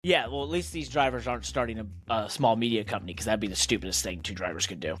Yeah, well, at least these drivers aren't starting a small media company, because that'd be the stupidest thing two drivers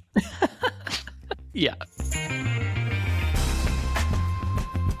could do. Yeah.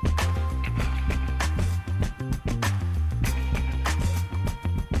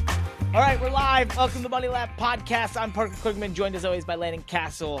 All right, we're live. Welcome to the Money Lap Podcast. I'm Parker Klugman, joined as always by Landon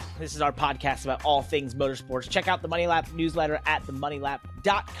Castle. This is our podcast about all things motorsports. Check out the Money Lap newsletter at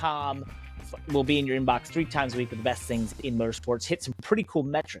themoneylap.com. We'll be in your inbox 3 times a week with the best things in motorsports. Hit some pretty cool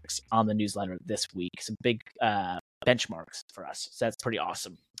metrics on the newsletter this week. Some big benchmarks for us. So that's pretty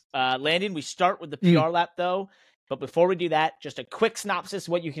awesome. Landon, we start with the PR lap, though. But before we do that, just a quick synopsis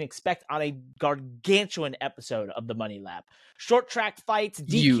of what you can expect on a gargantuan episode of the Money Lap. Short track fights,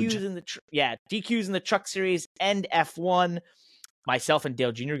 DQs in the Truck Series and F1. Myself and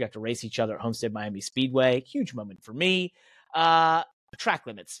Dale Jr. got to race each other at Homestead Miami Speedway. Huge moment for me. Track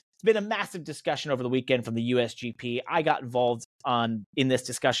limits. It's been a massive discussion over the weekend from the USGP. I got involved in this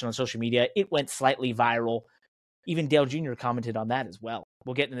discussion on social media. It went slightly viral. Even Dale Jr. commented on that as well.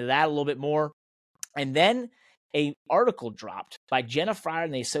 We'll get into that a little bit more. And then an article dropped by Jenna Fryer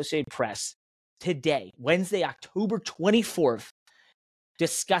in the Associated Press today, Wednesday, October 24th,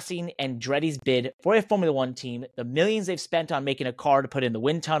 discussing Andretti's bid for a Formula One team, the millions they've spent on making a car to put in the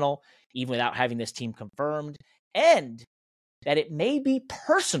wind tunnel, even without having this team confirmed, and that it may be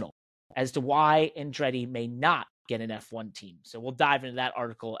personal as to why Andretti may not get an F1 team. So we'll dive into that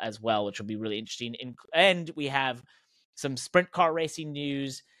article as well, which will be really interesting. And we have some sprint car racing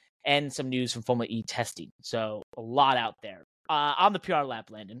news and some news from Formula E testing. So a lot out there. On the PR lap,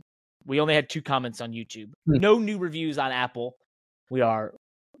 Landon, we only had 2 comments on YouTube. No new reviews on Apple. We are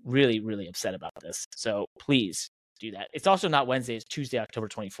really, really upset about this. So please do that. It's also not Wednesday. It's Tuesday, October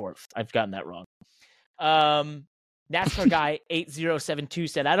 24th. I've gotten that wrong. NASCAR guy 8072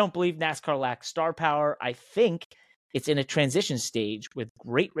 said, I don't believe NASCAR lacks star power. I think it's in a transition stage with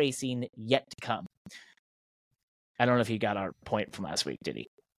great racing yet to come. I don't know if he got our point from last week, did he?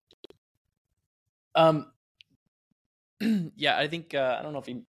 Yeah, I think, I don't know if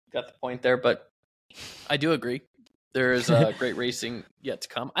he got the point there, but I do agree. There is great racing yet to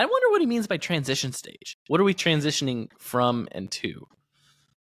come. I wonder what he means by transition stage. What are we transitioning from and to?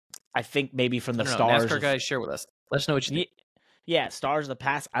 I think maybe from the stars. NASCAR guys, share with us. Let us know what you think. Yeah, stars of the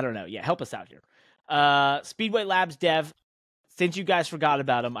past. I don't know. Yeah, help us out here. Speedway Labs dev, since you guys forgot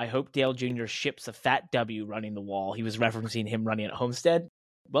about him, I hope Dale Jr. ships a fat W running the wall. He was referencing him running at Homestead.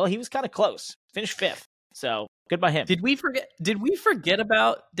 Well, he was kind of close. Finished 5th. So good by him. Did we forget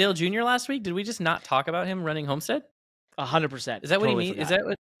about Dale Jr. last week? Did we just not talk about him running Homestead? 100%. Is that what he means? Is that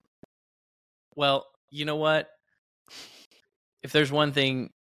what? Well, you know what? If there's one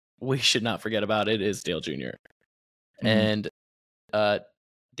thing we should not forget about, it is Dale Jr. And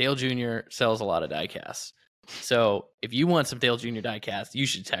Dale Jr. sells a lot of diecasts. So if you want some Dale Jr. diecast, you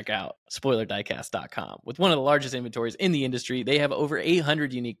should check out SpoilerDiecast.com. With one of the largest inventories in the industry, they have over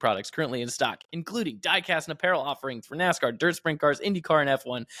 800 unique products currently in stock, including diecast and apparel offerings for NASCAR, dirt sprint cars, IndyCar, and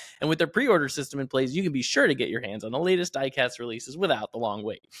F1. And with their pre-order system in place, you can be sure to get your hands on the latest diecast releases without the long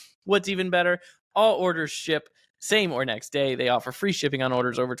wait. What's even better, all orders ship same or next day. They offer free shipping on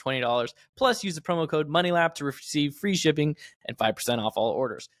orders over $20. Plus, use the promo code MONEYLAP to receive free shipping and 5% off all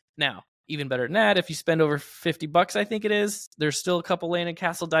orders. Now, even better than that, if you spend over $50, I think it is, there's still a couple Lane and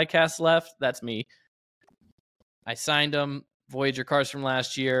Castle diecasts left. That's me. I signed them. Voyager cars from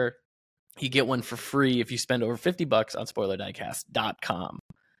last year. You get one for free if you spend over $50 on SpoilerDiecast.com.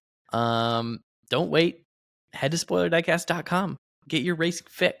 Don't wait. Head to SpoilerDiecast.com. Get your racing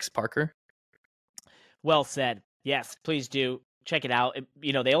fix, Parker. Well said. Yes, please do. Check it out.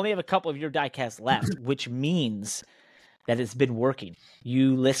 They only have a couple of your diecasts left, which means that it's been working.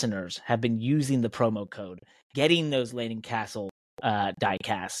 You listeners have been using the promo code, getting those Lane and Castle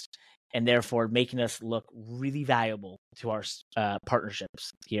diecast, and therefore making us look really valuable to our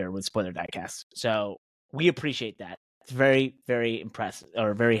partnerships here with Spoiler Diecast. So we appreciate that. It's very, very impressive,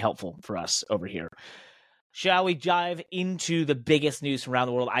 or very helpful for us over here. Shall we dive into the biggest news from around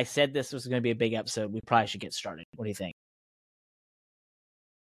the world? I said this was going to be a big episode. We probably should get started. What do you think?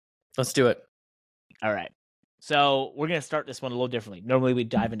 Let's do it. All right. So we're going to start this one a little differently. Normally we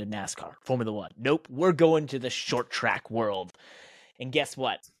dive into NASCAR, Formula One. Nope. We're going to the short track world. And guess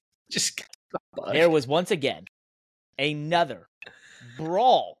what? There was once again another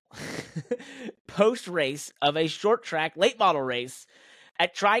brawl post-race of a short track late model race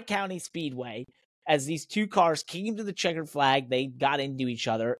at Tri-County Speedway. As these two cars came to the checkered flag, they got into each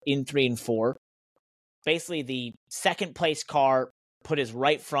other in 3 and 4. Basically, the second place car put his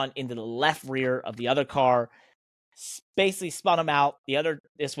right front into the left rear of the other car, basically spun him out.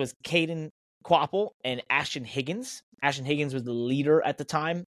 This was Caden Quapple and Ashton Higgins. Ashton Higgins was the leader at the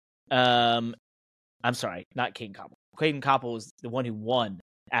time. I'm sorry, not Caden Koppel. Caden Koppel was the one who won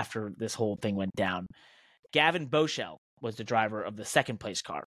after this whole thing went down. Gavin Boschel was the driver of the second place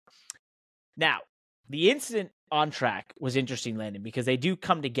car. Now, the incident on track was interesting, Landon, because they do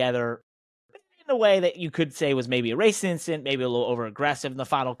come together in a way that you could say was maybe a race incident, maybe a little over aggressive in the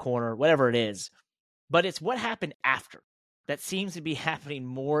final corner, whatever it is. But it's what happened after that seems to be happening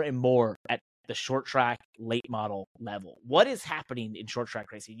more and more at the short track late model level. What is happening in short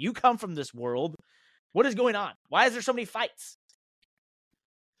track racing? You come from this world. What is going on? Why is there so many fights?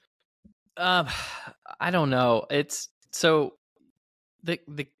 I don't know. It's so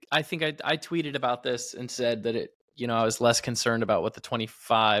I think I tweeted about this and said that I was less concerned about what the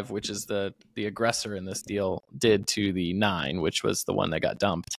 25, which is the aggressor in this deal, did to the 9, which was the one that got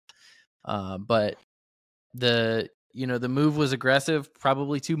dumped. But the move was aggressive,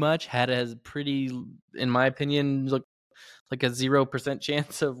 probably too much. Had a pretty, in my opinion, look like a 0%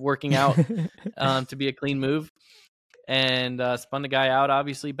 chance of working out to be a clean move. And spun the guy out,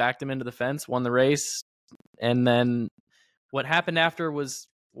 obviously, backed him into the fence, won the race. And then what happened after was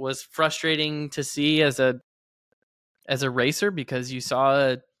frustrating to see as a racer, because you saw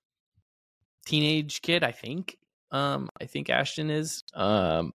a teenage kid, I think Ashton is,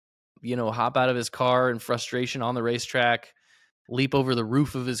 hop out of his car in frustration on the racetrack, leap over the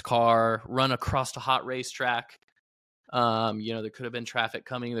roof of his car, run across a hot racetrack. There could have been traffic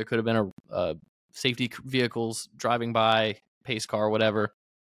coming. There could have been a safety vehicles driving by, pace car, whatever.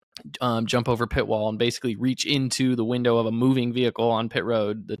 Jump over pit wall and basically reach into the window of a moving vehicle on pit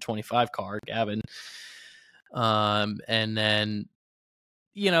road, the 25 car, Gavin. And then,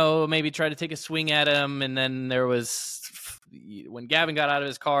 maybe try to take a swing at him. And then when Gavin got out of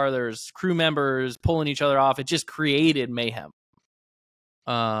his car, there's crew members pulling each other off. It just created mayhem.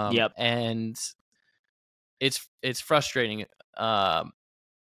 Yep. And it's frustrating,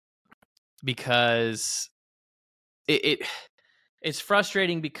 because it's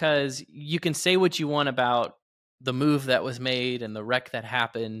frustrating because you can say what you want about the move that was made and the wreck that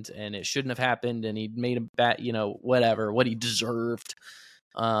happened, and it shouldn't have happened, and he made a bad, whatever, what he deserved.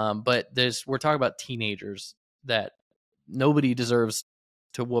 But we're talking about teenagers that nobody deserves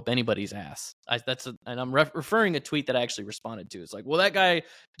to whoop anybody's ass. And I'm referring a tweet that I actually responded to. It's like, well, that guy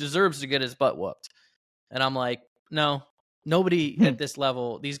deserves to get his butt whooped. And I'm like, no, nobody at this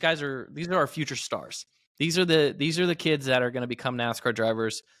level. These are our future stars. These are the kids that are going to become NASCAR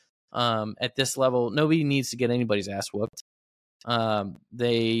drivers. At this level, nobody needs to get anybody's ass whooped.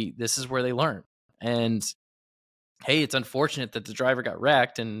 This is where they learn. And hey, it's unfortunate that the driver got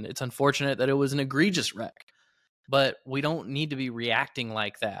wrecked, and it's unfortunate that it was an egregious wreck. But we don't need to be reacting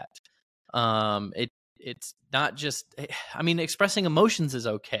like that. It's not just. I mean, expressing emotions is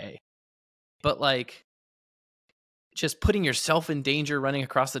okay, but like, just putting yourself in danger running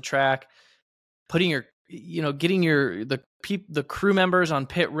across the track, putting getting the crew members on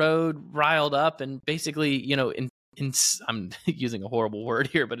pit road riled up, and basically, I'm using a horrible word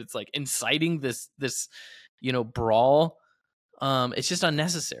here, but it's like inciting this brawl. It's just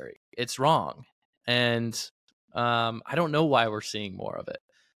unnecessary. It's wrong. And I don't know why we're seeing more of it.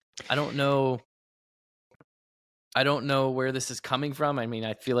 I don't know where this is coming from. I mean,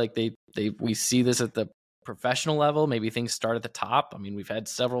 I feel like we see this at the professional level. Maybe things start at the top. I mean, we've had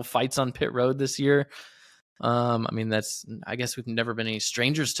several fights on pit road this year. I guess we've never been any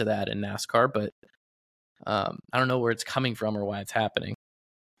strangers to that in NASCAR, but I don't know where it's coming from or why it's happening.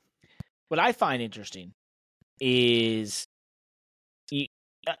 What I find interesting is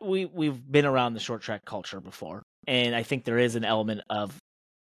we've been around the short track culture before, and I think there is an element of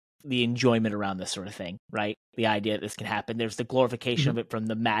the enjoyment around this sort of thing, right? The idea that this can happen. There's the glorification of it from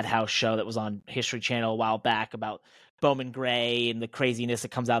the Madhouse show that was on History Channel a while back about Bowman Gray and the craziness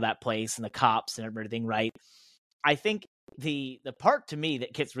that comes out of that place and the cops and everything, right? I think the part to me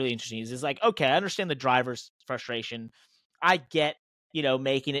that gets really interesting is like, okay, I understand the driver's frustration. I get,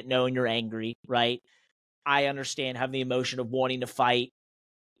 making it known you're angry, right? I understand having the emotion of wanting to fight.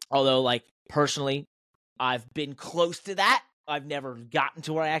 Although, like, personally, I've been close to that. I've never gotten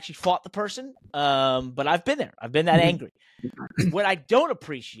to where I actually fought the person. But I've been there. I've been that angry. What I don't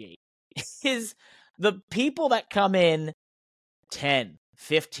appreciate is the people that come in 10,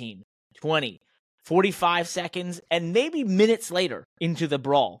 15, 20, 45 seconds, and maybe minutes later into the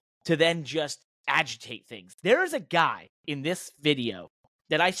brawl to then just agitate things. There is a guy in this video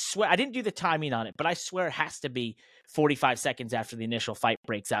that I swear, I didn't do the timing on it, but I swear it has to be 45 seconds after the initial fight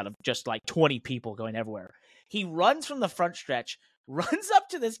breaks out of just like 20 people going everywhere. He runs from the front stretch, runs up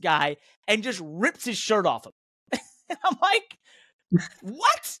to this guy, and just rips his shirt off him. And I'm like,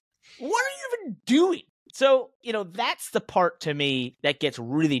 what? What are you even doing? So, that's the part to me that gets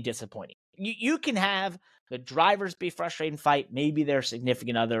really disappointing. You can have the drivers be frustrated and fight. Maybe their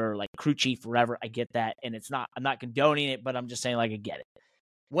significant other, like crew chief, whatever. I get that. And I'm not condoning it, but I'm just saying, like, I get it.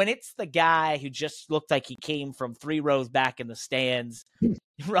 When it's the guy who just looked like he came from 3 rows back in the stands,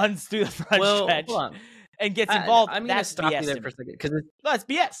 runs through the front stretch hold on. and gets involved, I'm going to that's stop BS you there to for a me. second because No, it's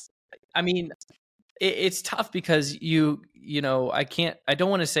BS. I mean, it's tough because I don't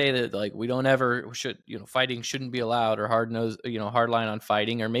want to say that like we don't ever should, fighting shouldn't be allowed or hard line on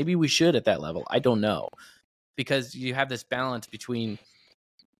fighting, or maybe we should at that level. I don't know, because you have this balance between,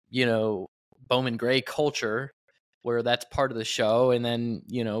 Bowman Gray culture where that's part of the show, and then,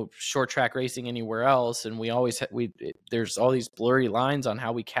 short track racing anywhere else. And we always, there's all these blurry lines on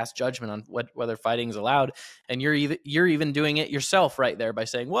how we cast judgment on whether fighting is allowed. And you're even doing it yourself right there by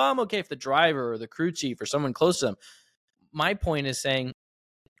saying, well, I'm okay if the driver or the crew chief or someone close to them. My point is saying,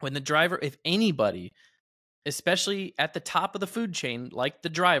 when the driver, if anybody, especially at the top of the food chain, like the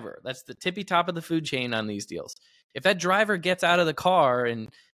driver, that's the tippy top of the food chain on these deals. If that driver gets out of the car and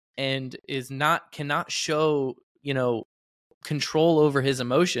cannot show, control over his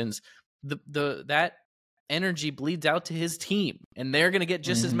emotions, that energy bleeds out to his team, and they're going to get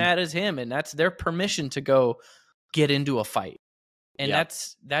just as mad as him, and that's their permission to go get into a fight. And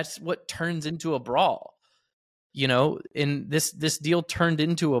that's what turns into a brawl. And this deal turned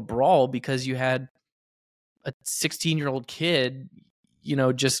into a brawl because you had a 16-year-old kid,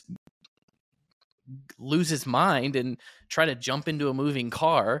 just lose his mind and try to jump into a moving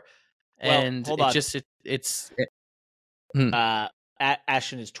car. And hold on. Ashton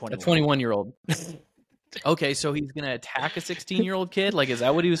is 21. A 21-year-old. Okay, so he's going to attack a 16-year-old kid? Like, is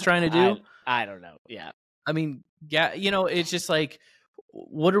that what he was trying to do? I don't know. Yeah. I mean, yeah, it's just like,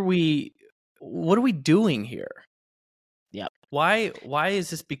 what are we doing here? Yep. Why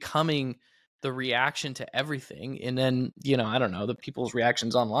is this becoming the reaction to everything? And then, I don't know, the people's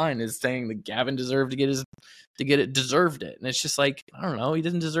reactions online is saying that Gavin deserved deserved it. And it's just like, I don't know, he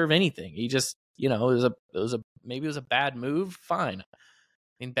didn't deserve anything. He just, maybe it was a bad move. Fine. I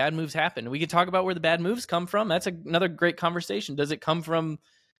mean, bad moves happen. We could talk about where the bad moves come from. That's another great conversation. Does it come from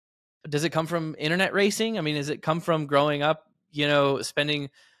internet racing? I mean, does it come from growing up, spending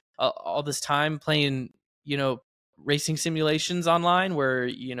all this time playing, racing simulations online where,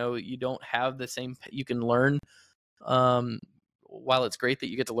 you don't have the same, you can learn, while it's great that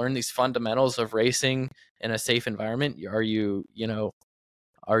you get to learn these fundamentals of racing in a safe environment, are you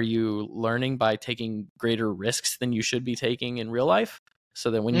learning by taking greater risks than you should be taking in real life?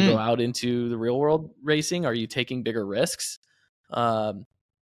 So that when you go out into the real world racing, are you taking bigger risks? And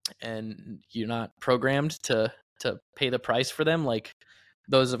you're not programmed to pay the price for them, like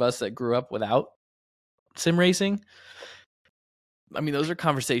those of us that grew up without sim racing. I mean, those are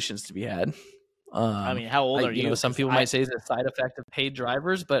conversations to be had. I mean, how old are you? Some people might say it's a side effect of paid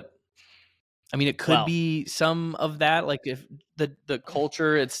drivers, but I mean, it could be some of that. Like if the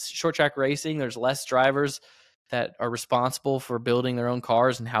culture, it's short track racing, there's less drivers that are responsible for building their own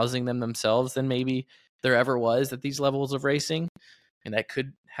cars and housing them themselves than maybe there ever was at these levels of racing. And that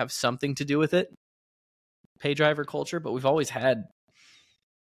could have something to do with it, pay driver culture. But we've always had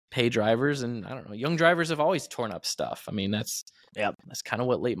pay drivers, and I don't know, young drivers have always torn up stuff. I mean, that's kind of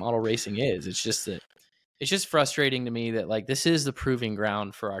what late model racing is. It's just frustrating to me that like this is the proving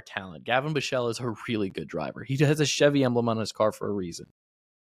ground for our talent. Gavin Bichelle is a really good driver. He has a Chevy emblem on his car for a reason,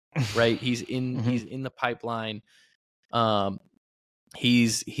 right? He's in the pipeline.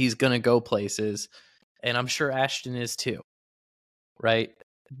 He's gonna go places, and I'm sure Ashton is too, right?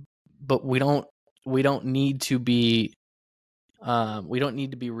 But we don't need to be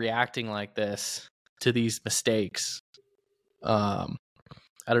reacting like this to these mistakes. I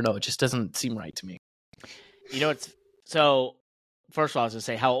don't know. It just doesn't seem right to me. So first of all, I was going to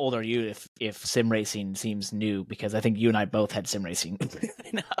say, how old are you if sim racing seems new? Because I think you and I both had sim racing.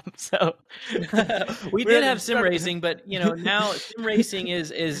 So we did have sim racing, but now sim racing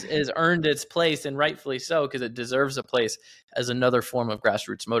is earned its place, and rightfully so, because it deserves a place as another form of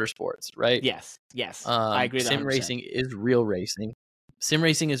grassroots motorsports, right? Yes. I agree. Sim racing is real racing. Sim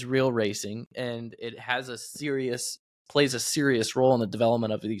racing is real racing, and it plays a serious role in the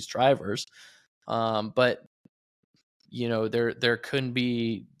development of these drivers. But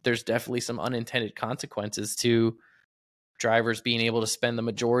there's definitely some unintended consequences to drivers being able to spend the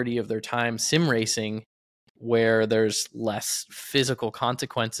majority of their time sim racing, where there's less physical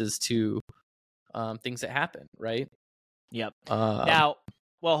consequences to things that happen, right? Yep. Now,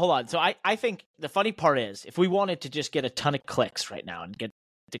 well, hold on. So I think the funny part is, if we wanted to just get a ton of clicks right now and get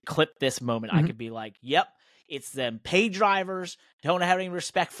to clip this moment, I could be like, yep, It's them pay drivers, don't have any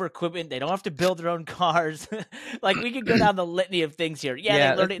respect for equipment. They don't have to build their own cars. Like, we could go down the litany of things here.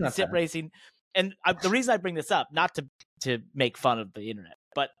 Yeah, they learned it in sim racing. And the reason I bring this up, not to make fun of the internet,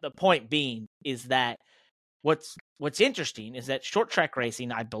 but the point being is that what's interesting is that short track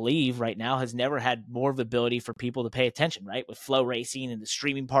racing, I believe right now, has never had more of the ability for people to pay attention, right? With Flow Racing and the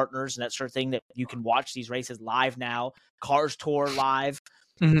streaming partners and that sort of thing, that you can watch these races live now, Cars Tour live.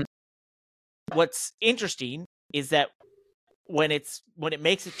 Mm-hmm. What's interesting is that when it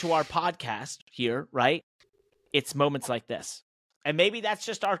makes it to our podcast here, right? It's moments like this. And maybe that's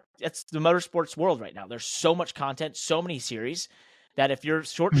just it's the motorsports world right now. There's so much content, so many series, that if you're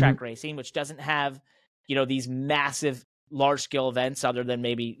short track racing, which doesn't have, these massive large scale events other than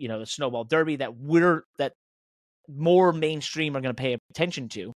maybe, the Snowball Derby that more mainstream are going to pay attention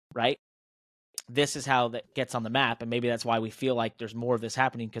to, right? This is how that gets on the map. And maybe that's why we feel like there's more of this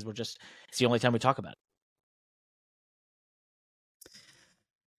happening, because it's the only time we talk about it.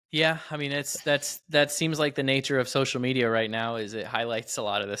 Yeah, I mean, that seems like the nature of social media right now, is it highlights a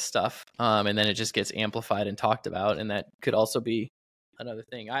lot of this stuff, and then it just gets amplified and talked about, and that could also be another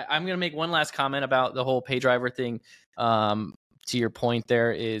thing. I'm going to make one last comment about the whole pay driver thing. To your point,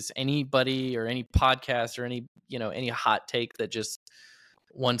 there is anybody or any podcast or any hot take that just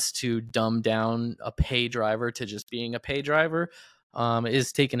wants to dumb down a pay driver to just being a pay driver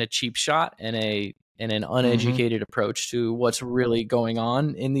is taking a cheap shot and an uneducated approach to what's really going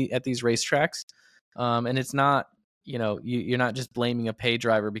on at these racetracks. And it's not, you're not just blaming a pay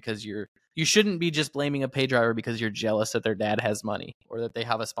driver because you shouldn't be just blaming a pay driver because you're jealous that their dad has money or that they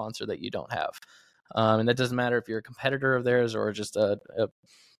have a sponsor that you don't have. And that doesn't matter if you're a competitor of theirs or just a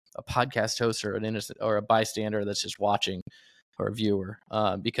podcast host or an innocent or a bystander that's just watching, or a viewer,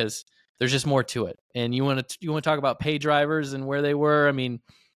 because there's just more to it. And you want to talk about pay drivers and where they were. I mean,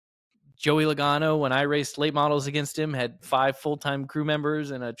 Joey Logano, when I raced late models against him, had 5 full-time crew members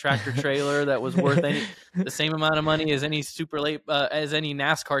and a tractor trailer that was worth the same amount of money as any as any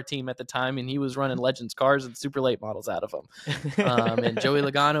NASCAR team at the time, and he was running Legends cars and super late models out of them. And Joey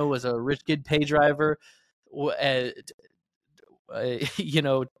Logano was a rich kid pay driver,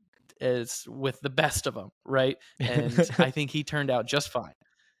 as with the best of them, right? And I think he turned out just fine.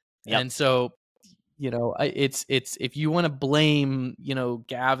 Yep. And so, it's if you want to blame,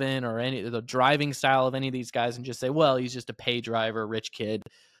 Gavin or the driving style of any of these guys and just say, well, he's just a pay driver, rich kid,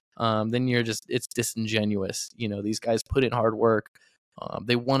 then it's disingenuous. These guys put in hard work.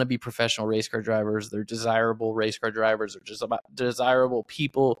 They want to be professional race car drivers. They're desirable race car drivers. They're just about desirable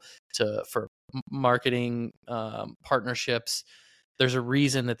people for marketing partnerships. There's a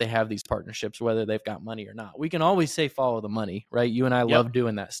reason that they have these partnerships, whether they've got money or not. We can always say follow the money, right? You and I love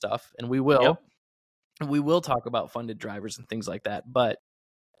doing that stuff, and we will. Yep. We will talk about funded drivers and things like that, but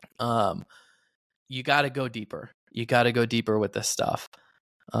you got to go deeper. You got to go deeper with this stuff.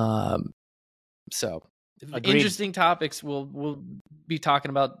 So Agreed. Interesting topics. We'll be talking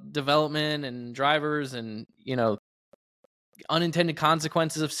about development and drivers and unintended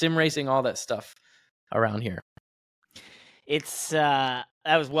consequences of sim racing, all that stuff around here. It's that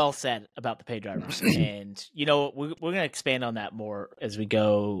was well said about the pay drivers, and we're going to expand on that more as we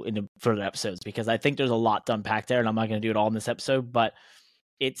go into further episodes, because I think there's a lot to unpack there, and I'm not going to do it all in this episode, but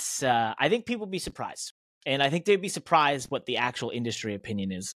it's I think people would be surprised, and I think they'd be surprised what the actual industry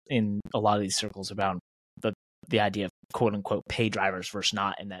opinion is in a lot of these circles about the idea of quote unquote pay drivers versus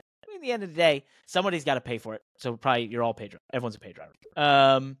not, and that at the end of the day, somebody's got to pay for it. So probably you're all pay driver. Everyone's a pay driver.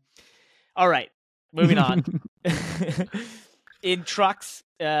 All right. Moving on. In trucks,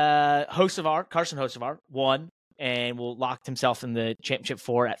 Carson Hocevar won and will lock himself in the championship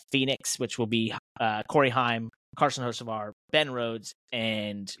 4 at Phoenix, which will be Corey Heim, Carson Hocevar, Ben Rhodes,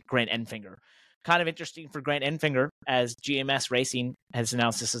 and Grant Enfinger. Kind of interesting for Grant Enfinger, as GMS Racing has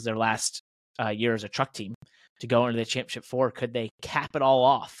announced this is their last year as a truck team to go into the championship 4. Could they cap it all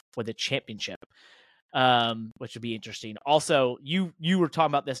off with a championship? Which would be interesting. Also, you were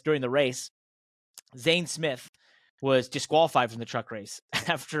talking about this during the race. Zane Smith was disqualified from the truck race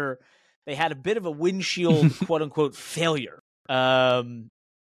after they had a bit of a windshield quote unquote failure. It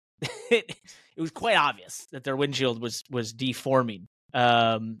was quite obvious that their windshield was deforming.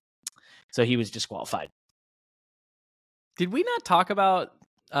 So he was disqualified. Did we not talk about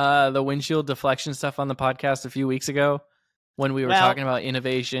the windshield deflection stuff on the podcast a few weeks ago when we were talking about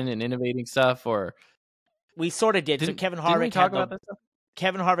innovation and innovating stuff? Or we sort of did. So Kevin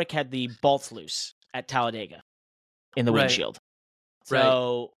Harvick had the bolts loose at Talladega in the windshield.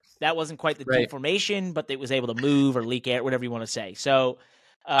 So that wasn't quite the deformation, but it was able to move or leak air, whatever you want to say. So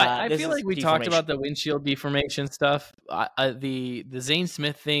I feel like we talked about the windshield deformation stuff. The Zane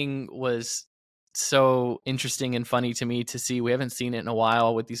Smith thing was so interesting and funny to me to see. We haven't seen it in a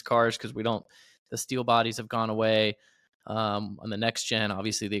while with these cars because the steel bodies have gone away. On the next gen,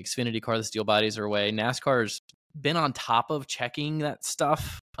 obviously the Xfinity car, the steel bodies are away. NASCAR's been on top of checking that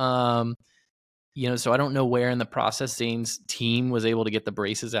stuff. So I don't know where in the process Zane's team was able to get the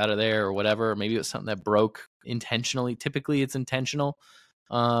braces out of there or whatever. Or maybe it was something that broke intentionally. Typically it's intentional.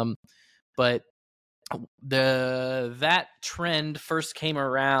 But that trend first came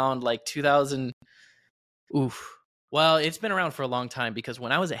around like 2000. Well, it's been around for a long time because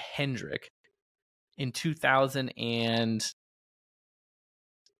when I was a Hendrick in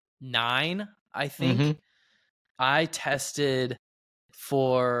 2009, I think, I tested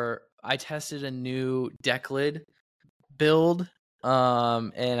a new deck lid build,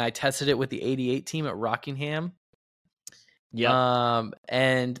 and I tested it with the 88 team at Rockingham.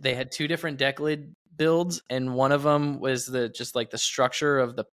 And they had two different deck lid builds, and one of them was the structure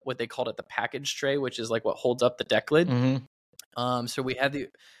of what they called it, the package tray, which is like what holds up the deck lid. So we had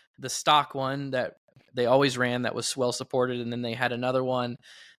the stock one that they always ran that was well supported, and then they had another one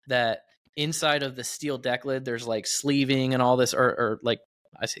that inside of the steel deck lid there's like sleeving and all this, or like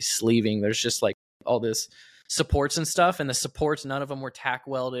I say sleeving, there's just like all this supports and stuff, and the supports, none of them were tack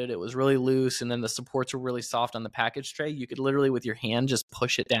welded. It was really loose, and then the supports were really soft on the package tray. You could literally with your hand just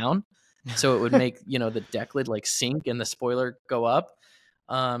push it down, so it would make the deck lid like sink and the spoiler go up.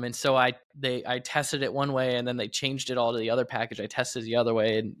 And so I tested it one way, and then they changed it all to the other package. I tested the other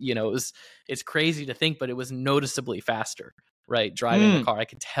way, and it's crazy to think, but it was noticeably faster, right? Driving the car, I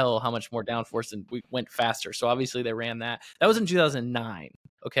could tell how much more downforce, and we went faster. So obviously they ran that. That was in 2009.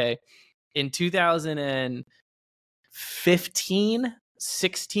 Okay. In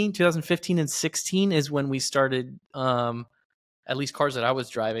 2015 and 16 is when we started, at least cars that I was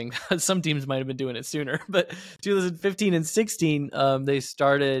driving. Some teams might have been doing it sooner, but 2015 and 16, they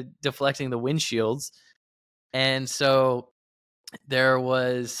started deflecting the windshields. And so there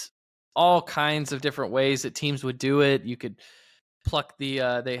was all kinds of different ways that teams would do it. You could pluck they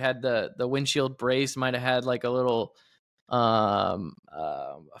had the windshield brace might have had like a little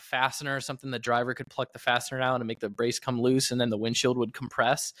a fastener or something. The driver could pluck the fastener out and make the brace come loose, and then the windshield would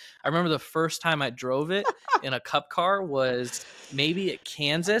compress. I remember the first time I drove it in a cup car was maybe at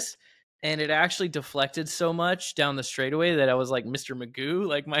Kansas, and it actually deflected so much down the straightaway that I was like Mr. Magoo.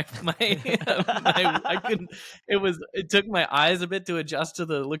 Like my I couldn't. It took my eyes a bit to adjust to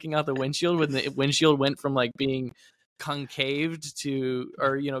the looking out the windshield when the windshield went from like being concaved to,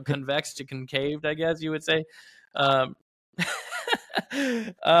 or convex to concaved, I guess you would say.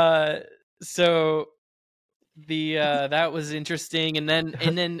 So that was interesting. And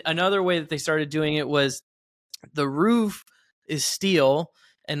then another way that they started doing it was the roof is steel,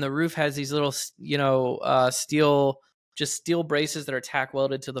 and the roof has these little steel braces that are tack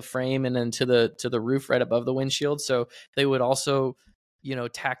welded to the frame and then to the roof right above the windshield. So they would also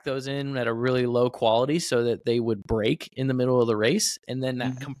tack those in at a really low quality so that they would break in the middle of the race, and then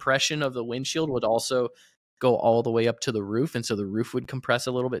that compression of the windshield would also go all the way up to the roof, and so the roof would compress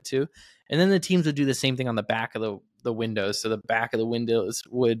a little bit too. And then the teams would do the same thing on the back of the windows, so the back of the windows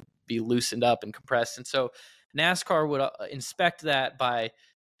would be loosened up and compressed. And so NASCAR would inspect that by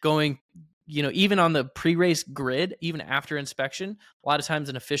going, even on the pre-race grid, even after inspection, a lot of times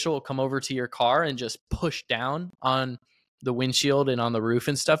an official will come over to your car and just push down on the windshield and on the roof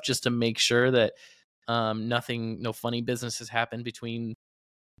and stuff, just to make sure that no funny business has happened between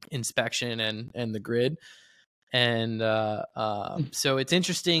inspection and the grid. And so it's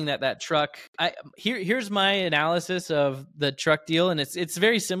interesting that truck. Here's my analysis of the truck deal, and it's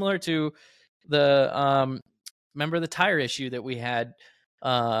very similar to the remember the tire issue that we had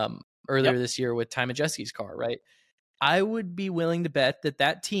earlier this year with Ty Majeski's car, right? I would be willing to bet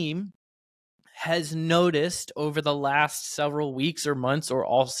that team has noticed over the last several weeks or months or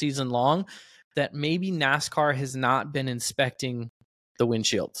all season long that maybe NASCAR has not been inspecting the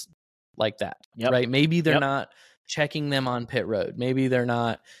windshields like that, right? Maybe they're not checking them on pit road. Maybe they're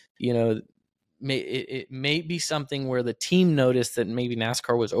not, it may be something where the team noticed that maybe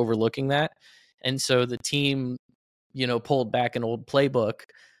NASCAR was overlooking that. And so the team, pulled back an old playbook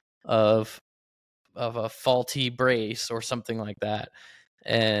of a faulty brace or something like that,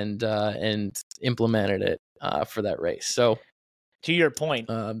 and implemented it for that race. So to your point,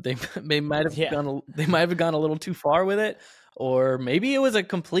 they might have gone a little too far with it, or maybe it was a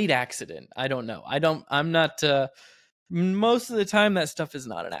complete accident. I don't know. I'm not. Most of the time, that stuff is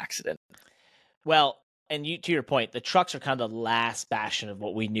not an accident. Well, and to your point, the trucks are kind of the last bastion of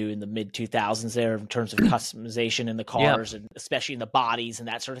what we knew in the mid 2000s there in terms of customization in the cars, and especially in the bodies and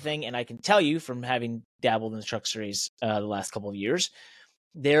that sort of thing. And I can tell you from having dabbled in the truck series the last couple of years,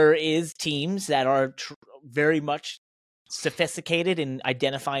 there is teams that are very much sophisticated in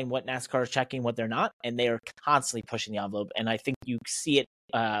identifying what NASCAR is checking, what they're not, and they are constantly pushing the envelope. And I think you see it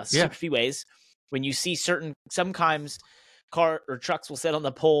super few ways when you see sometimes car or trucks will sit on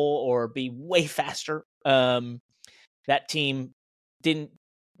the pole or be way faster. That team they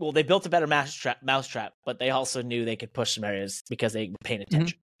built a better mousetrap, but they also knew they could push some areas because they were paying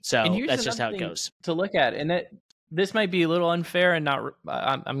attention. So that's just how it goes. To look at, and this might be a little unfair, and not.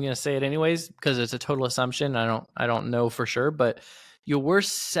 I'm going to say it anyways because it's a total assumption. I don't know for sure, but we're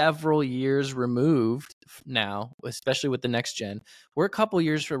several years removed now, especially with the next gen. We're a couple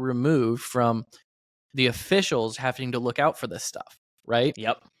years removed from the officials having to look out for this stuff, right?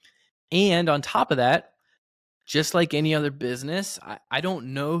 Yep. And on top of that, just like any other business, I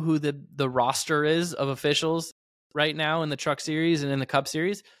don't know who the roster is of officials right now in the Truck Series and in the Cup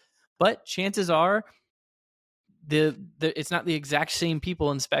Series, but chances are it's not the exact same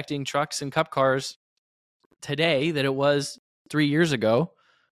people inspecting trucks and Cup cars today that it was 3 years ago.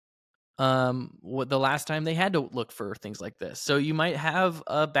 The last time they had to look for things like this. So you might have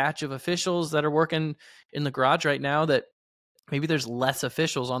a batch of officials that are working in the garage right now that maybe there's less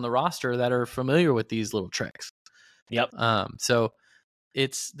officials on the roster that are familiar with these little tricks. Yep. So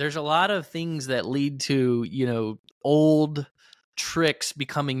there's a lot of things that lead to, old tricks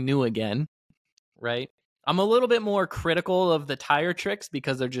becoming new again, right? I'm a little bit more critical of the tire tricks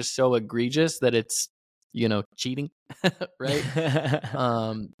because they're just so egregious that it's, cheating, right?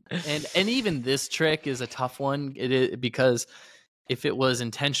 And even this trick is a tough one. It is because if it was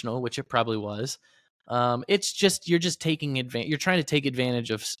intentional, which it probably was, it's just you're just taking advantage. You're trying to take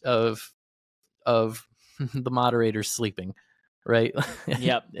advantage of the moderator sleeping, right?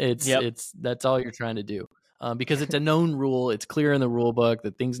 Yep. It's that's all you're trying to do. Because it's a known rule. It's clear in the rule book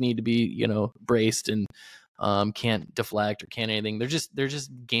that things need to be, braced and can't deflect or can't anything. They're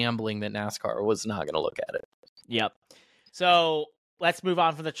just gambling that NASCAR was not going to look at it. Yep. So let's move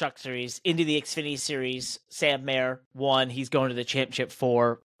on from the Truck Series into the Xfinity Series. Sam Mayer won. He's going to the championship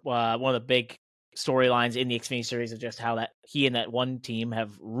for one of the big storylines in the Xfinity Series is just how that he and that one team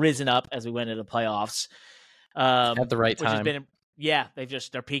have risen up as we went into the playoffs. At the right time. Which has been,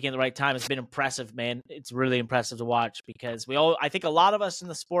 they're peaking at the right time. It's been impressive, man. It's really impressive to watch because I think a lot of us in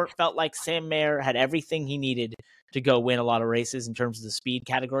the sport felt like Sam Mayer had everything he needed to go win a lot of races in terms of the speed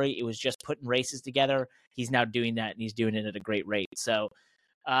category. It was just putting races together. He's now doing that, and he's doing it at a great rate. So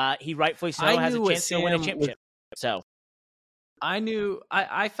he rightfully so has a chance to win a championship.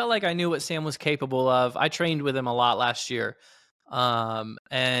 I felt like I knew what Sam was capable of. I trained with him a lot last year.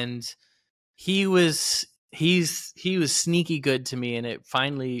 And he's sneaky good to me, and it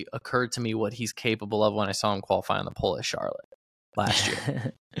finally occurred to me what he's capable of when I saw him qualify on the pole at Charlotte last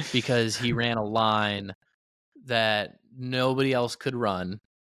year. Because he ran a line that nobody else could run,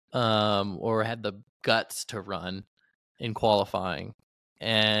 or had the guts to run in qualifying.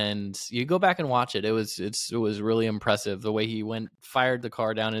 And you go back and watch it. It was really impressive the way he fired the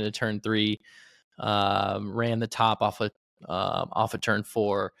car down into turn 3, ran the top off of turn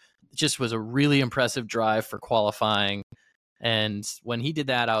 4. It just was a really impressive drive for qualifying. And when he did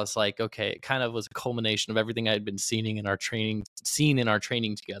that, I was like, okay, it kind of was a culmination of everything I had been seeing in our training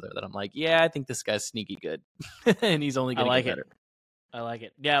together. That I'm like, yeah, I think this guy's sneaky good, and he's only going to get better. I like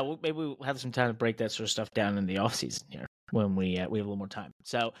it. Yeah, maybe we'll have some time to break that sort of stuff down in the off season here when we have a little more time.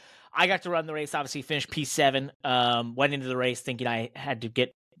 So I got to run the race. Obviously, finished P7. Went into the race thinking I had to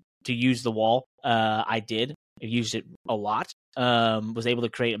get to use the wall. I did. I used it a lot. Was able to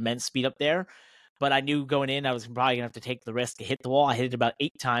create immense speed up there. But I knew going in, I was probably going to have to take the risk to hit the wall. I hit it about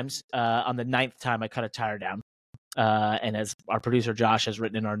 8 times. On the 9th time, I cut a tire down. And as our producer, Josh, has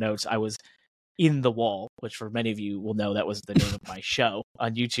written in our notes, I was in the wall, which for many of you will know that was the name of my show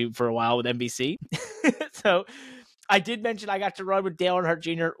on YouTube for a while with NBC. So I did mention I got to run with Dale Earnhardt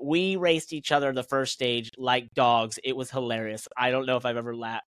Jr. We raced each other the first stage like dogs. It was hilarious. I don't know if I've ever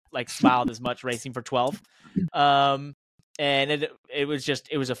smiled as much racing for 12. And it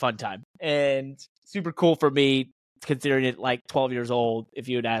was a fun time and super cool for me considering it like 12 years old. If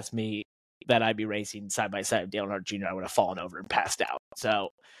you had asked me that I'd be racing side by side with Dale Earnhardt Jr., I would have fallen over and passed out. So,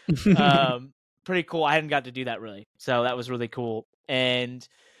 pretty cool. I hadn't got to do that really. So that was really cool. And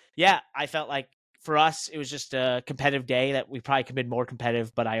yeah, I felt like for us, it was just a competitive day that we probably could have been more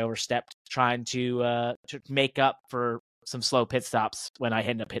competitive, but I overstepped trying to make up for some slow pit stops when I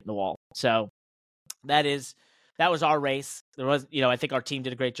ended up hitting the wall. So that was our race. There was, I think our team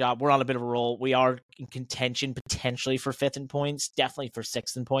did a great job. We're on a bit of a roll. We are in contention potentially for 5th in points, definitely for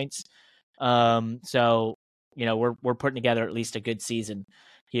 6th in points. So, we're putting together at least a good season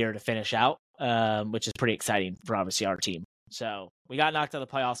here to finish out, which is pretty exciting for obviously our team. So we got knocked out of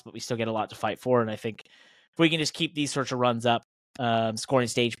the playoffs, but we still get a lot to fight for. And I think if we can just keep these sorts of runs up, scoring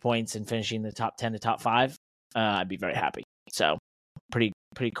stage points and finishing the top 10 to top 5, I'd be very happy. So pretty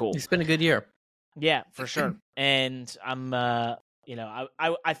cool. It's been a good year. Yeah, for sure. And I'm, I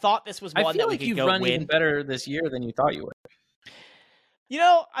thought this was one I feel that we like could you've go run win. even better this year than you thought you would.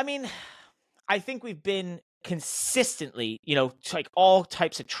 I mean, I think we've been consistently, like all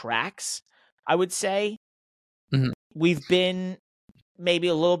types of tracks, I would say. Mhm. We've been maybe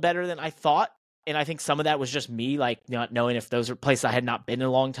a little better than I thought. And I think some of that was just me, like, not knowing if those are places I had not been in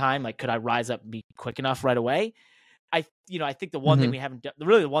a long time. Like, could I rise up and be quick enough right away? I think the one thing we haven't done,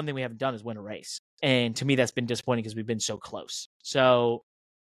 really the one thing we haven't done is win a race. And to me, that's been disappointing because we've been so close. So,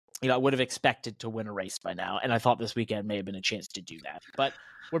 I would have expected to win a race by now. And I thought this weekend may have been a chance to do that. But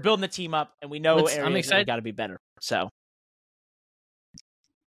we're building the team up, and we know areas that we got to be better. So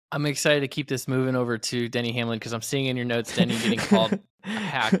I'm excited to keep this moving over to Denny Hamlin because I'm seeing in your notes Denny getting called a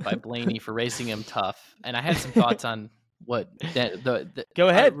hack by Blaney for racing him tough. And I had some thoughts on what go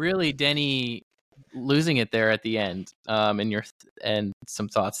ahead. Really, Denny losing it there at the end, and some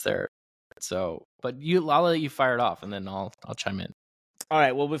thoughts there. So, but I'll let you fire it off, and then I'll chime in. All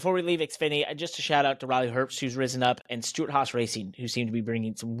right. Well, before we leave Xfinity, just a shout out to Riley Herbst, who's risen up, and Stuart Haas Racing, who seem to be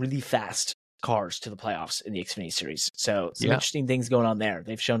bringing some really fast cars to the playoffs in the Xfinity Series. So some interesting things going on there.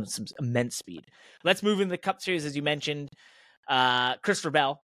 They've shown some immense speed. Let's move into the Cup Series, as you mentioned. Christopher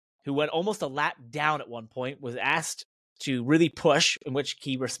Bell, who went almost a lap down at one point, was asked to really push, in which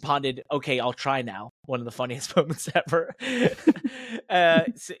he responded, "Okay, I'll try now." One of the funniest moments ever.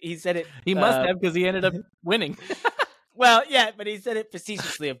 So he said it. He must have, because he ended up winning. Well, yeah, but he said it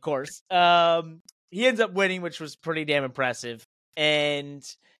facetiously, of course. He ends up winning, which was pretty damn impressive.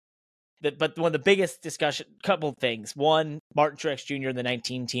 But one of the biggest discussion, couple things. One, Martin Truex Jr. and the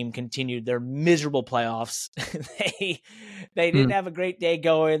 19 team continued their miserable playoffs. They didn't have a great day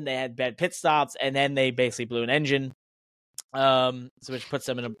going. They had bad pit stops, and then they basically blew an engine. So which puts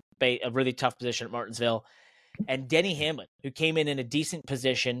them in a really tough position at Martinsville. And Denny Hamlin, who came in a decent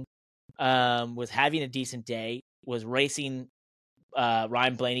position, was having a decent day, was racing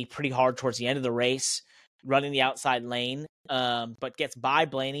Ryan Blaney pretty hard towards the end of the race, running the outside lane, but gets by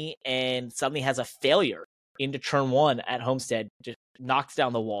Blaney and suddenly has a failure into turn 1 at Homestead, just knocks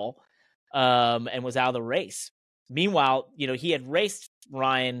down the wall, and was out of the race. Meanwhile, he had raced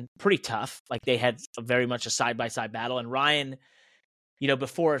Ryan pretty tough. Like, they had very much a side-by-side battle, and Ryan,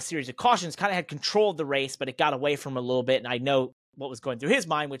 before a series of cautions, kind of had control of the race, but it got away from him a little bit, and I know what was going through his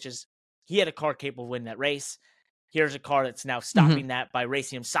mind, which is he had a car capable of winning that race. Here's a car that's now stopping that by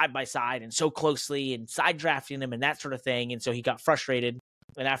racing him side by side and so closely and side drafting him and that sort of thing. And so he got frustrated.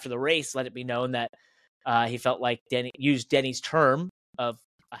 And after the race, let it be known that he felt like used Denny's term of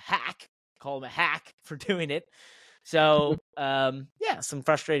a hack, call him a hack for doing it. So some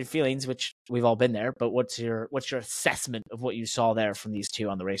frustrated feelings, which we've all been there. But what's your assessment of what you saw there from these two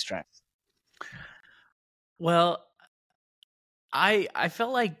on the racetrack? Well, I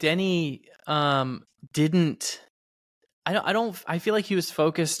felt like Denny didn't. I feel like he was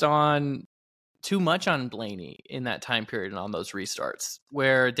focused on too much on Blaney in that time period and on those restarts,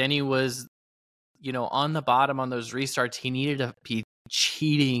 where Denny was, on the bottom on those restarts. He needed to be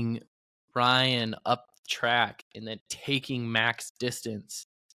cheating Ryan up track and then taking max distance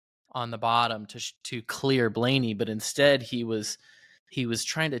on the bottom to clear Blaney. But instead he was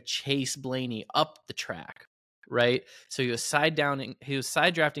trying to chase Blaney up the track. Right. So he was side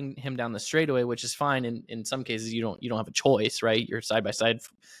drafting him down the straightaway, which is fine. In some cases, you don't have a choice, right? You're side by side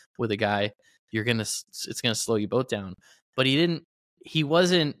with a guy. It's going to slow you both down. But he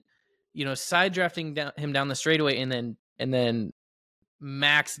wasn't, side drafting him down the straightaway and then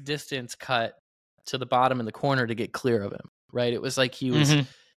max distance cut to the bottom in the corner to get clear of him. Right. It was like he was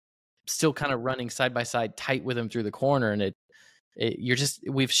still kind of running side by side tight with him through the corner. And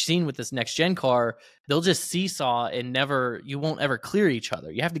we've seen with this next gen car, they'll just seesaw and you won't ever clear each other.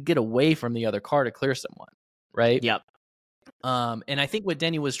 You have to get away from the other car to clear someone, right? Yep. And I think what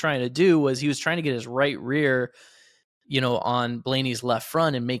Denny was trying to do was he was trying to get his right rear, on Blaney's left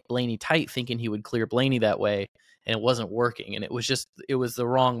front and make Blaney tight, thinking he would clear Blaney that way, and it wasn't working. And it was the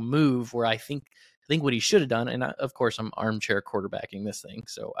wrong move. Where I think what he should have done, and of course I'm armchair quarterbacking this thing,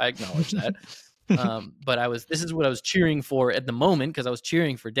 so I acknowledge that. But this is what I was cheering for at the moment, because I was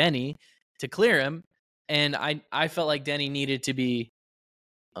cheering for Denny to clear him. And I felt like Denny needed to be,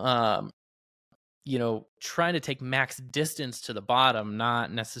 trying to take max distance to the bottom,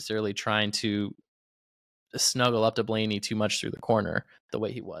 not necessarily trying to snuggle up to Blaney too much through the corner the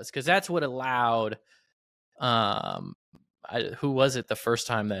way he was. Because that's what allowed, who was it the first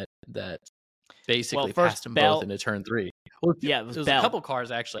time that basically passed them both into turn 3? Well, Yeah, it was a Bell. couple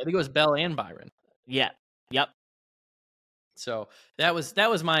cars actually. I think it was Bell and Byron. Yeah. Yep. So that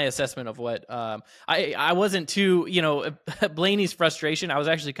was my assessment of what I wasn't too, Blaney's frustration. I was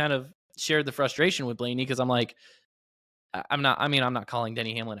actually kind of shared the frustration with Blaney because I'm like, I'm not calling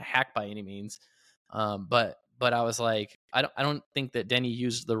Denny Hamlin a hack by any means. But I was like, I don't think that Denny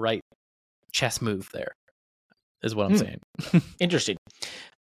used the right chess move there, is what I'm saying. Interesting.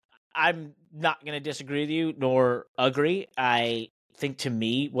 I'm not going to disagree with you nor agree. I think to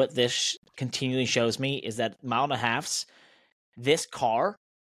me, what this continually shows me is that mile and a halfs, this car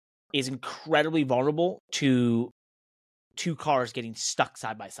is incredibly vulnerable to two cars getting stuck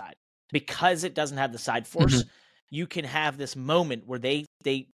side by side. Because it doesn't have the side force, you can have this moment where they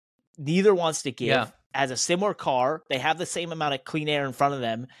neither wants to give. As a similar car, they have the same amount of clean air in front of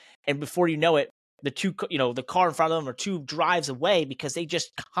them, and before you know it, the car in front of them are 2 drives away because they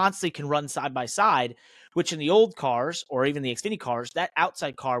just constantly can run side by side, which in the old cars or even the Xfinity cars, that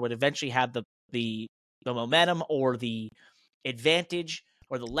outside car would eventually have the momentum or the advantage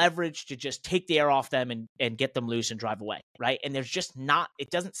or the leverage to just take the air off them and get them loose and drive away, right? And there's just not,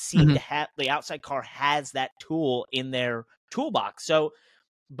 it doesn't seem to have, the outside car has that tool in their toolbox. So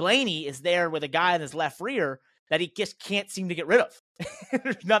Blaney is there with a guy in his left rear that he just can't seem to get rid of.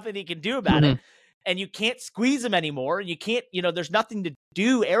 There's nothing he can do about it. And you can't squeeze them anymore. And you can't, there's nothing to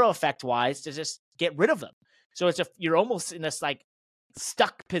do aero effect wise to just get rid of them. So you're almost in this like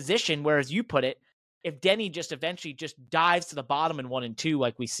stuck position, whereas you put it, if Denny just eventually just dives to the bottom in 1 and 2,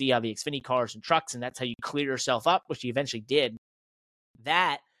 like we see on the Xfinity cars and trucks, and that's how you clear yourself up, which he eventually did,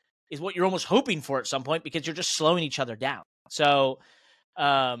 that is what you're almost hoping for at some point because you're just slowing each other down. So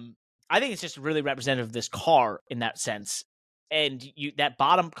I think it's just really representative of this car in that sense. And that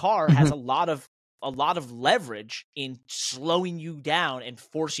bottom car has a lot of leverage in slowing you down and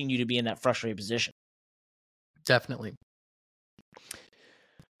forcing you to be in that frustrated position. Definitely.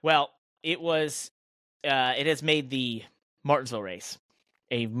 Well, it has made the Martinsville race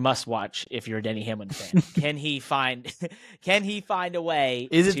a must-watch if you're a Denny Hamlin fan. Can he find a way?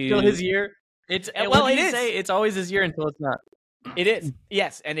 Is it still his year? It is. It's always his year until it's not. It is,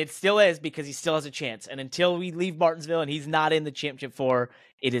 yes, and it still is because he still has a chance. And until we leave Martinsville and he's not in the championship 4,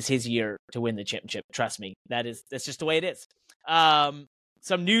 it is his year to win the championship. Trust me, that's just the way it is.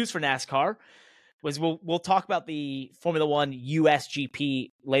 Some news for NASCAR was we'll talk about the Formula One USGP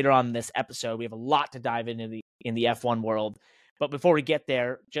later on in this episode. We have a lot to dive into in the F1 world, but before we get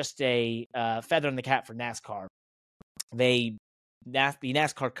there, just a feather in the cap for NASCAR. The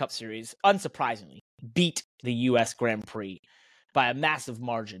NASCAR Cup Series, unsurprisingly, beat the U.S. Grand Prix by a massive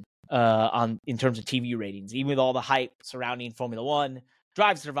margin in terms of TV ratings. Even with all the hype surrounding Formula One,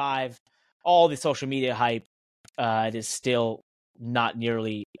 Drive to Survive, all the social media hype, it is still not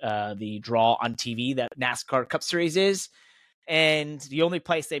nearly the draw on TV that NASCAR Cup Series is. And the only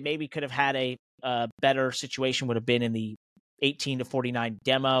place they maybe could have had a better situation would have been in the 18 to 49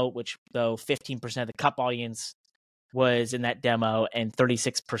 demo, which though 15% of the Cup audience was in that demo and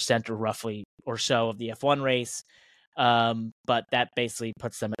 36% or roughly or so of the F1 race. But that basically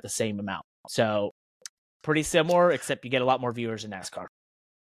puts them at the same amount. So pretty similar, except you get a lot more viewers in NASCAR.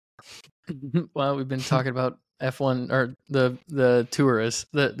 Well, we've been talking about F1 or the tourists,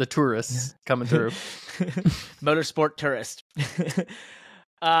 the tourists coming through. Motorsport tourist.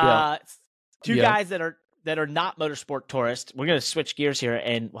 Two guys that are not motorsport tourists. We're gonna switch gears here,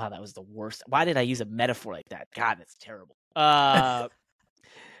 and wow, that was the worst. Why did I use a metaphor like that? God, that's terrible. Kyle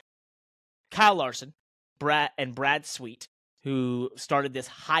Larson, Brad Sweet, who started this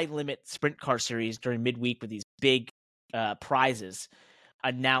high limit sprint car series during midweek with these big prizes,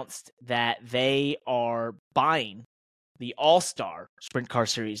 announced that they are buying the All-Star sprint car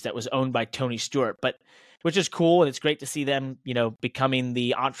series that was owned by Tony Stewart, which is cool. And it's great to see them, becoming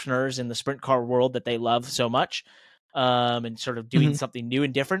the entrepreneurs in the sprint car world that they love so much, and sort of doing something new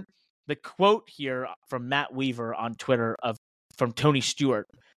and different. The quote here from Matt Weaver on Twitter from Tony Stewart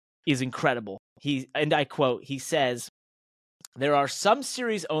is incredible. And I quote, he says, "There are some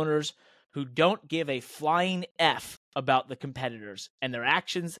series owners who don't give a flying F about the competitors, and their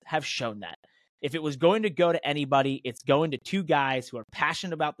actions have shown that. If it was going to go to anybody, it's going to 2 guys who are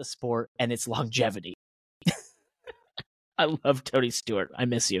passionate about the sport and its longevity." I love Tony Stewart. I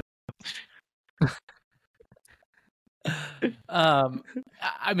miss you.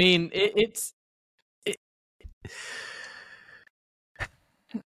 I mean, it's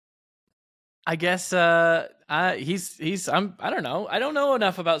I guess he's I don't know. I don't know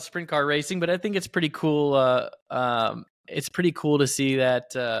enough about sprint car racing, but I think it's pretty cool. It's pretty cool to see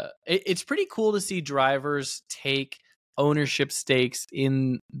that. It's pretty cool to see drivers take ownership stakes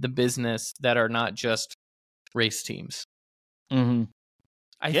in the business that are not just race teams. Mm-hmm.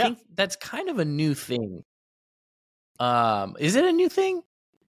 I think that's kind of a new thing. Is it a new thing?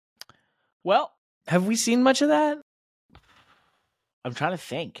 Well, have we seen much of that? I'm trying to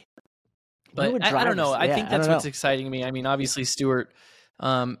think. But I don't know. I think that's what's exciting me. I mean, obviously Stewart,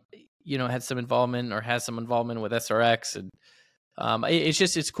 had some involvement or has some involvement with SRX, and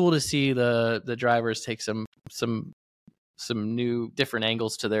it's cool to see the drivers take some new different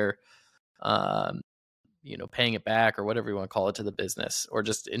angles to their, paying it back or whatever you want to call it to the business, or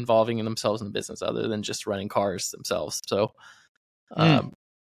just involving themselves in the business other than just running cars themselves. So,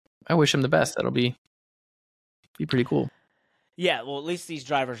 I wish them the best. That'll be pretty cool. Yeah, well, at least these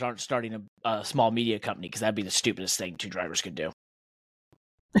drivers aren't starting a small media company, because that'd be the stupidest thing two drivers could do.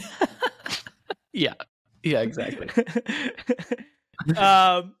 Yeah, exactly.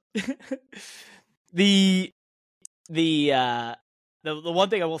 The one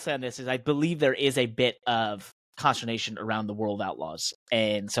thing I will say on this is I believe there is a bit of consternation around the World of Outlaws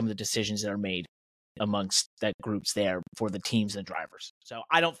and some of the decisions that are made amongst that groups there for the teams and the drivers. So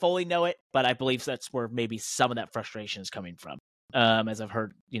I don't fully know it, but I believe that's where maybe some of that frustration is coming from. As I've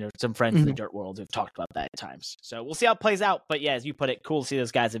heard, some friends in the dirt world have talked about that at times. So we'll see how it plays out. But yeah, as you put it, cool to see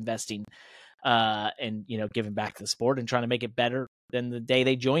those guys investing and giving back to the sport and trying to make it better than the day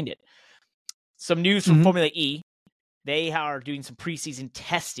they joined it. Some news from Formula E. They are doing some preseason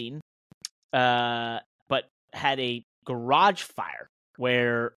testing, but had a garage fire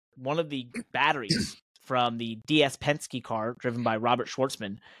where one of the batteries from the DS Penske car driven by Robert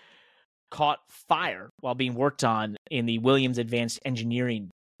Schwartzman caught fire while being worked on in the Williams Advanced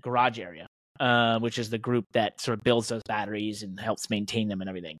Engineering garage area, which is the group that sort of builds those batteries and helps maintain them and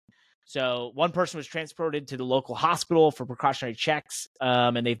everything. So one person was transported to the local hospital for precautionary checks,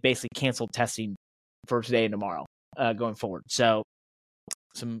 and they've basically canceled testing for today and tomorrow going forward. So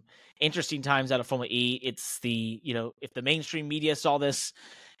some interesting times out of Formula E. It's the, if the mainstream media saw this,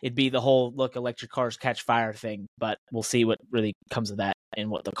 it'd be the whole look, electric cars catch fire thing, but we'll see what really comes of that and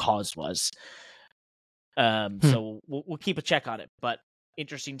what the cause was. So we'll keep a check on it, but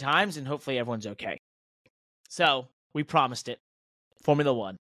interesting times, and hopefully everyone's okay. So we promised it. Formula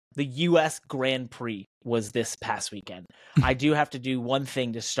One, the U.S. Grand Prix was this past weekend. I do have to do one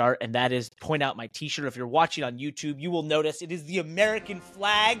thing to start, and that is point out my t-shirt. If you're watching on YouTube, you will notice it is the American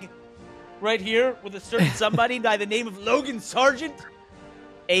flag right here with a certain somebody by the name of Logan Sargent.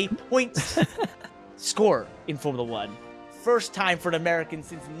 A points scorer in Formula One. First time for an American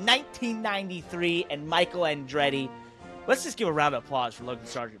since 1993, and Michael Andretti. Let's just give a round of applause for Logan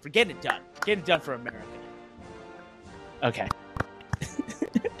Sargent for getting it done. Getting it done for America. Okay.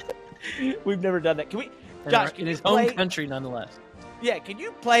 We've never done that. Can we, Josh, in his own country nonetheless. Yeah, can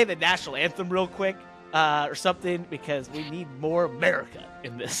you play the national anthem real quick or something? Because we need more America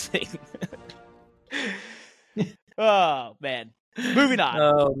in this thing. Oh, man. Moving on.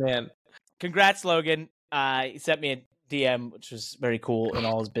 Oh, man. Congrats, Logan. He sent me a DM, which was very cool in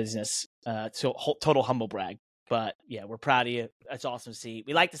all his business. So total humble brag. But yeah, we're proud of you. That's awesome to see.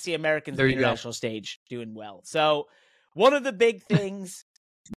 We like to see Americans on the international stage doing well. So one of the big things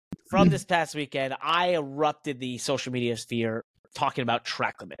from this past weekend, I erupted the social media sphere talking about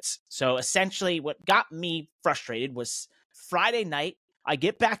track limits. So essentially what got me frustrated was Friday night, I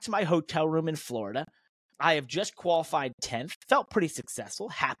get back to my hotel room in Florida. I have just qualified 10th, felt pretty successful,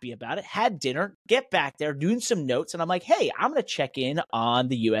 happy about it, had dinner, get back there, doing some notes, and I'm like, hey, I'm going to check in on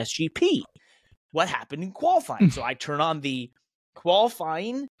the USGP. What happened in qualifying? So I turn on the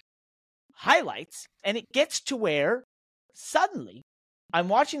qualifying highlights, and it gets to where suddenly I'm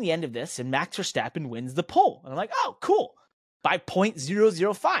watching the end of this, and Max Verstappen wins the pole. And I'm like, oh, cool. By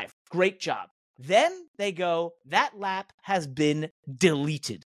 0.005. Great job. Then they go, that lap has been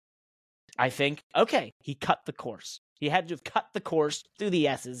deleted. I think, okay, he cut the course. He had to have cut the course through the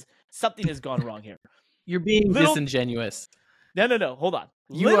S's. Something has gone wrong here. You're being disingenuous. No. Hold on.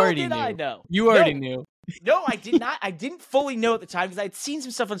 You already knew. I know. You already knew. No, I did not. I didn't fully know at the time because I'd seen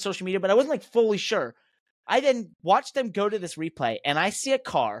some stuff on social media, but I wasn't fully sure. I then watched them go to this replay, and I see a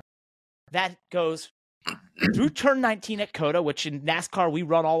car that goes through turn 19 at COTA, which in NASCAR, we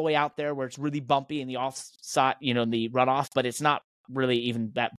run all the way out there where it's really bumpy in the offside, in the runoff, but it's not really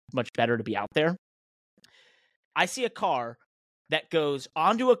even that much better to be out there. I see a car that goes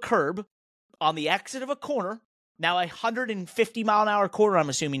onto a curb on the exit of a corner, now a 150 mile an hour corner, I'm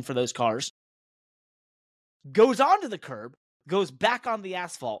assuming, for those cars, goes onto the curb, goes back on the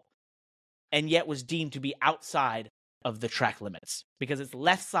asphalt, and yet was deemed to be outside of the track limits because its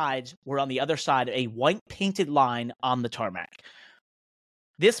left sides were on the other side of a white painted line on the tarmac.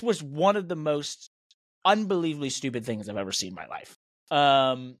 This was one of the most unbelievably stupid things I've ever seen in my life.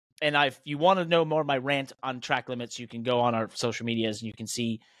 And if you want to know more of my rant on track limits, you can go on our social medias and you can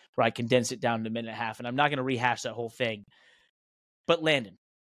see where I condense it down to a minute and a half. And I'm not going to rehash that whole thing. But Landon,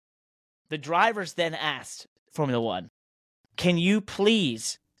 the drivers then asked Formula One, can you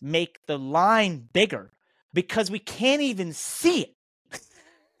please make the line bigger? Because we can't even see it.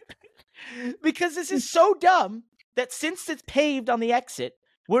 Because this is so dumb that since it's paved on the exit,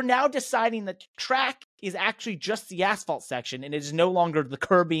 we're now deciding that the track is actually just the asphalt section and it is no longer the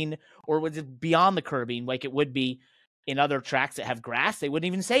curbing or was it beyond the curbing like it would be in other tracks that have grass. They wouldn't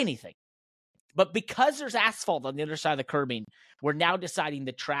even say anything. But because there's asphalt on the other side of the curbing, we're now deciding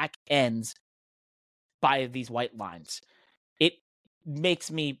the track ends by these white lines. It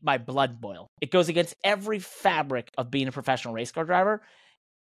makes my blood boil. It goes against every fabric of being a professional race car driver.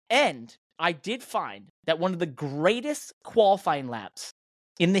 And I did find that one of the greatest qualifying laps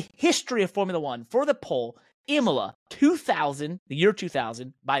in the history of Formula One for the pole, Imola 2000, the year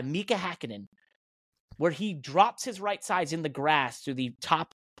 2000, by Mika Hakkinen, where he drops his right sides in the grass through the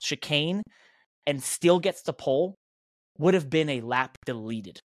top chicane and still gets the pole, would have been a lap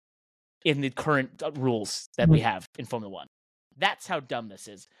deleted in the current rules that we have in Formula One. That's how dumb this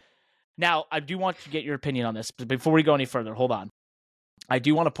is. Now, I do want to get your opinion on this, but before we go any further, hold on. I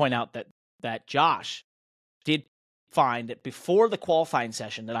do want to point out that Josh did find that before the qualifying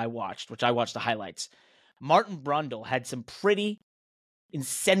session that I watched, which I watched the highlights, Martin Brundle had some pretty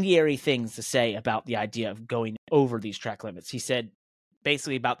incendiary things to say about the idea of going over these track limits. He said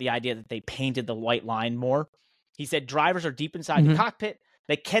basically about the idea that they painted the white line more. He said drivers are deep inside the cockpit.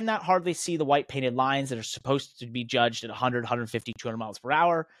 They cannot hardly see the white painted lines that are supposed to be judged at 100, 150, 200 miles per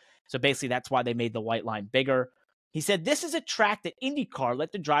hour. So basically that's why they made the white line bigger. He said, this is a track that IndyCar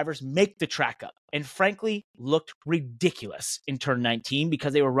let the drivers make the track up and frankly looked ridiculous in turn 19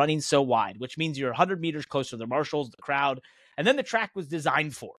 because they were running so wide, which means you're 100 meters closer to the marshals, the crowd, and then the track was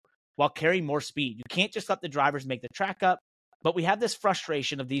designed for while carrying more speed. You can't just let the drivers make the track up, but we have this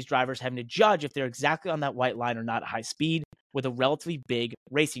frustration of these drivers having to judge if they're exactly on that white line or not at high speed with a relatively big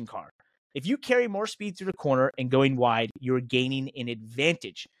racing car. If you carry more speed through the corner and going wide, you're gaining an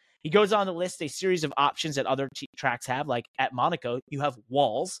advantage. He goes on to list a series of options that other tracks have, like at Monaco, you have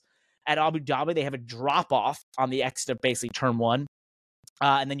walls. At Abu Dhabi, they have a drop-off on the exit of basically turn one.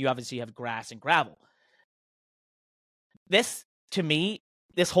 And then you obviously have grass and gravel. This, to me,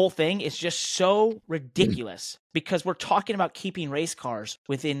 this whole thing is just so ridiculous because we're talking about keeping race cars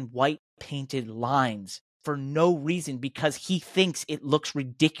within white painted lines for no reason because he thinks it looks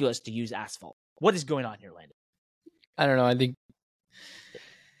ridiculous to use asphalt. What is going on here, Landon? I don't know.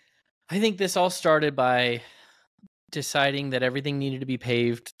 I think this all started by deciding that everything needed to be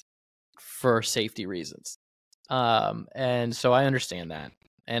paved for safety reasons. And so I understand that.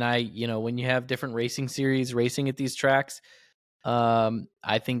 And when you have different racing series racing at these tracks,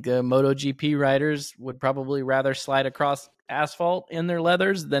 I think MotoGP riders would probably rather slide across asphalt in their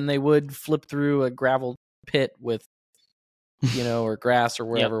leathers than they would flip through a gravel pit with, or grass or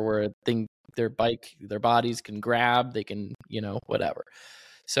wherever where their bodies can grab, they can, whatever.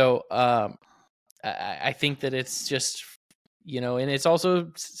 So I think that it's just, and it's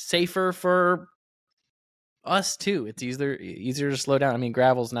also safer for us too. It's easier to slow down. I mean,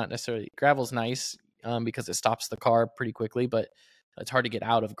 gravel's nice because it stops the car pretty quickly, but it's hard to get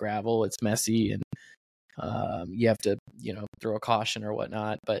out of gravel. It's messy and you have to, throw a caution or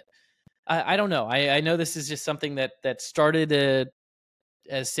whatnot. But I don't know. I know this is just something that started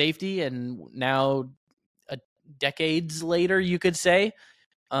as safety and now decades later, you could say,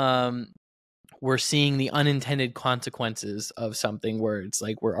 we're seeing the unintended consequences of something where it's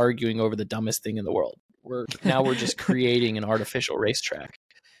like we're arguing over the dumbest thing in the world. We're just creating an artificial racetrack.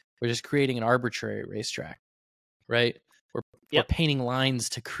 We're just creating an arbitrary racetrack, right? We're painting lines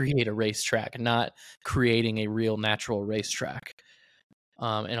to create a racetrack, not creating a real natural racetrack,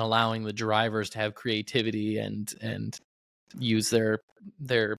 and allowing the drivers to have creativity and use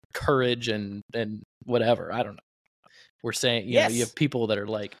their courage and whatever. I don't know. We're saying, you have people that are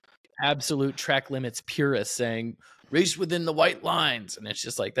like absolute track limits purists saying race within the white lines. And it's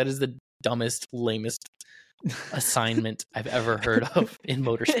just like, that is the dumbest, lamest assignment I've ever heard of in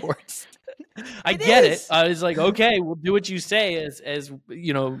motorsports. I get it. I was like, okay, we'll do what you say as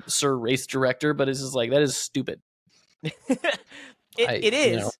sir race director, but it's just like, that is stupid. It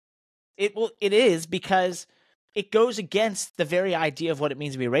is. It is because it goes against the very idea of what it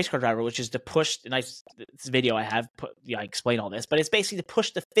means to be a race car driver, which is to push. And this video I have I explain all this, but it's basically to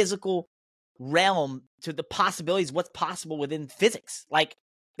push the physical realm to the possibilities, what's possible within physics. Like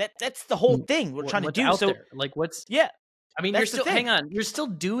that's the whole thing we're trying to do. So, like, what's yeah? I mean, you're still hang on. You're still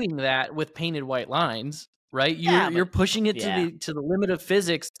doing that with painted white lines. right? You're pushing it to the limit of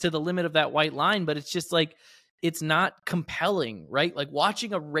physics, to the limit of that white line, but it's just like, it's not compelling, right? Like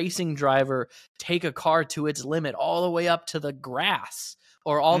watching a racing driver take a car to its limit all the way up to the grass,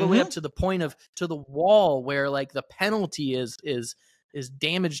 or all the way up to the point of, to the wall where like the penalty is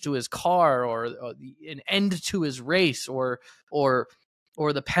damage to his car, or an end to his race, or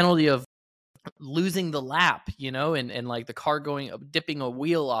the penalty of losing the lap, and like the car dipping a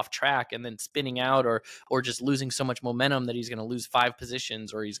wheel off track and then spinning out, or just losing so much momentum that he's going to lose 5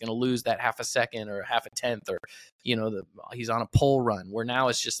 positions, or he's going to lose that half a second or half a tenth, or he's on a pole run, where now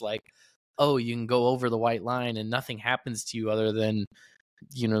it's just like, oh, you can go over the white line and nothing happens to you other than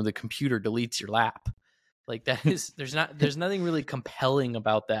the computer deletes your lap. Like that is there's nothing really compelling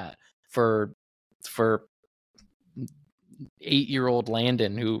about that for 8-year-old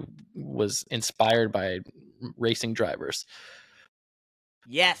Landon, who was inspired by racing drivers.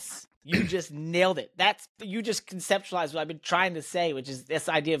 Yes, you just nailed it. You just conceptualized what I've been trying to say, which is this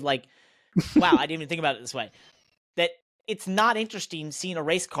idea of like, wow, I didn't even think about it this way. That it's not interesting seeing a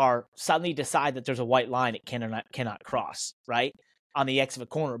race car suddenly decide that there's a white line it cannot cross, right, on the X of a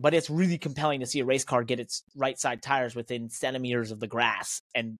corner. But it's really compelling to see a race car get its right side tires within centimeters of the grass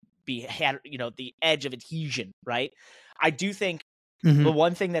and be the edge of adhesion, right? I do think the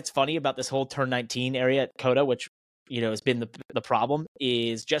one thing that's funny about this whole turn 19 area at COTA, which has been the problem,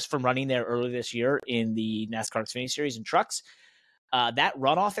 is just from running there earlier this year in the NASCAR Xfinity Series in trucks, that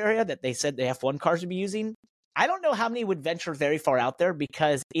runoff area that they said the F1 cars would be using, I don't know how many would venture very far out there,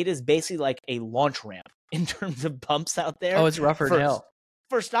 because it is basically like a launch ramp in terms of bumps out there. Oh, it's rougher than hell.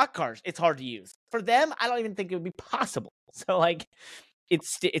 For stock cars, it's hard to use. For them, I don't even think it would be possible. So like,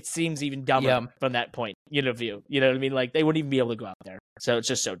 it seems even dumber from that point, view. You know what I mean? Like they wouldn't even be able to go out there. So it's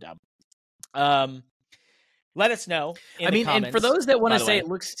just so dumb. Let us know in the comments. And for those that want to say it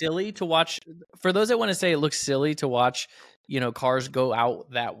looks silly to watch, cars go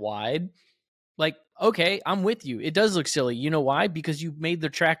out that wide, like, okay, I'm with you. It does look silly. You know why? Because you made the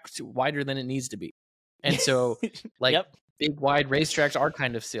track wider than it needs to be. And so like big wide racetracks are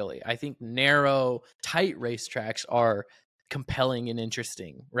kind of silly. I think narrow, tight racetracks are compelling and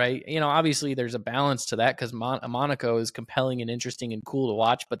interesting, right? Obviously there's a balance to that, because Monaco is compelling and interesting and cool to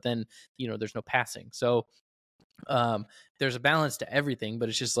watch, but then there's no passing, so there's a balance to everything. But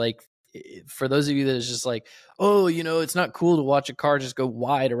it's just like, for those of you that is just like, oh, it's not cool to watch a car just go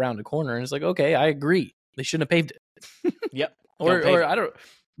wide around a corner, and it's like, okay, I agree, they shouldn't have paved it. Yep. or I don't,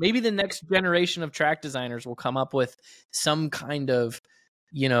 maybe the next generation of track designers will come up with some kind of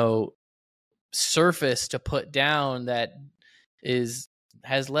surface to put down that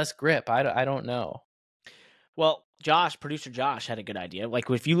has less grip. I don't know. Well, producer Josh had a good idea.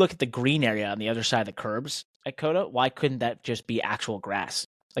 Like if you look at the green area on the other side of the curbs at COTA, why couldn't that just be actual grass,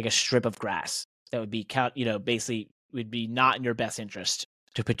 like a strip of grass that would be basically would be not in your best interest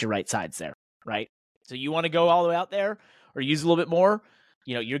to put your right sides there, right? So you want to go all the way out there or use a little bit more,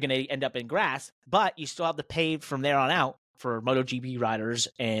 you're going to end up in grass, but you still have the pave from there on out for MotoGP riders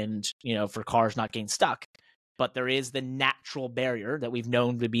and, for cars not getting stuck. But there is the natural barrier that we've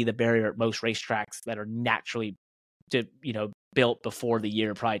known to be the barrier at most racetracks that are naturally, built before the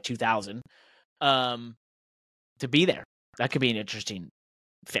year probably 2000, to be there. That could be an interesting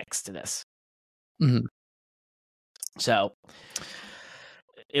fix to this. Mm-hmm. So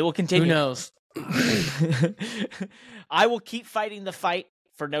it will continue. Who knows? I will keep fighting the fight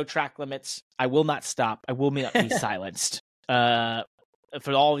for no track limits. I will not stop. I will not be silenced.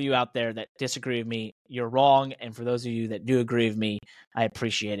 For all of you out there that disagree with me, you're wrong. And for those of you that do agree with me, I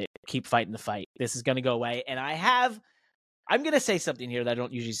appreciate it. Keep fighting the fight. This is going to go away. And I'm going to say something here that I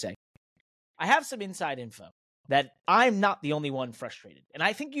don't usually say. I have some inside info that I'm not the only one frustrated. And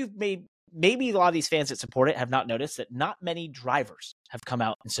I think maybe a lot of these fans that support it have not noticed that not many drivers have come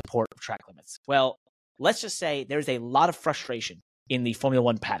out in support of track limits. Well, let's just say there's a lot of frustration in the Formula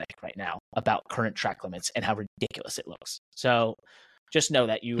One paddock right now about current track limits and how ridiculous it looks. So just know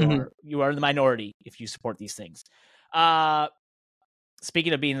that you are in the minority if you support these things.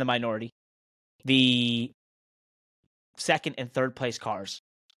 Speaking of being in the minority, the second and third place cars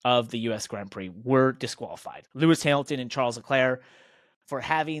of the U.S. Grand Prix were disqualified. Lewis Hamilton and Charles Leclerc for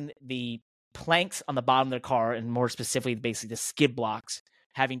having the planks on the bottom of their car, and more specifically, basically the skid blocks,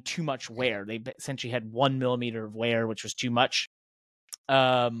 having too much wear. They essentially had 1 millimeter of wear, which was too much.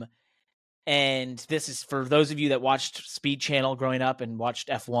 And this is for those of you that watched Speed Channel growing up and watched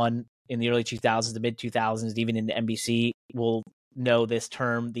F1 in the early 2000s, the mid 2000s, even into NBC, will know this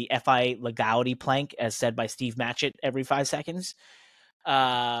term, the FIA legality plank, as said by Steve Matchett every 5 seconds.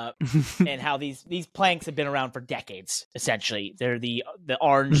 And how these planks have been around for decades. Essentially, they're the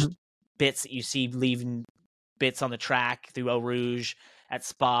orange bits that you see leaving bits on the track through Eau Rouge at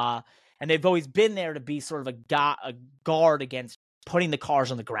Spa. And they've always been there to be sort of a guard against putting the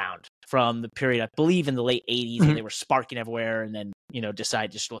cars on the ground from the period, I believe, in the late 80s when they were sparking everywhere and then,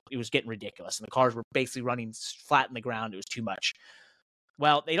 decided it was getting ridiculous. And the cars were basically running flat in the ground. It was too much.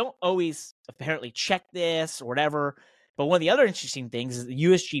 Well, they don't always apparently check this or whatever. But one of the other interesting things is the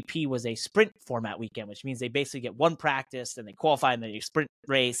USGP was a sprint format weekend, which means they basically get one practice, then they qualify in the sprint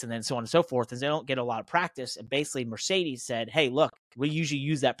race, and then so on and so forth. And they don't get a lot of practice. And basically Mercedes said, hey, look, we usually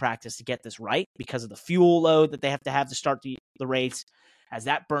use that practice to get this right because of the fuel load that they have to start the race as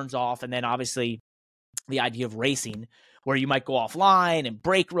that burns off. And then obviously the idea of racing where you might go offline and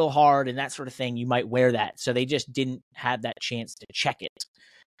brake real hard and that sort of thing, you might wear that. So they just didn't have that chance to check it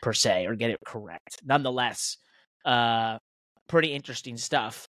per se or get it correct. Nonetheless, pretty interesting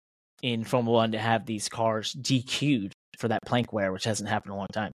stuff in Formula One to have these cars DQ'd for that plank wear, which hasn't happened in a long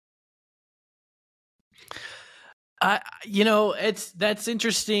time. That's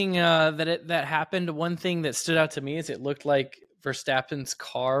interesting that happened. One thing that stood out to me is it looked like Verstappen's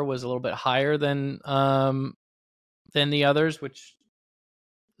car was a little bit higher than the others, which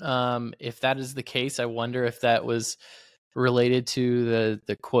if that is the case, I wonder if that was related to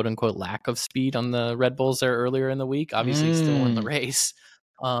the quote unquote lack of speed on the Red Bulls there earlier in the week. Obviously still in the race.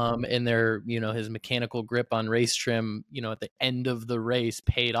 And their, his mechanical grip on race trim, at the end of the race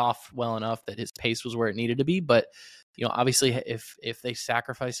paid off well enough that his pace was where it needed to be. But, obviously if they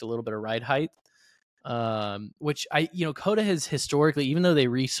sacrificed a little bit of ride height, which Coda has historically, even though they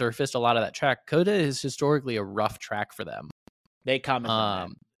resurfaced a lot of that track, Coda is historically a rough track for them. They commented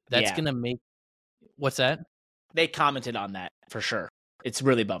on that. That's going to make, what's that? They commented on that for sure. It's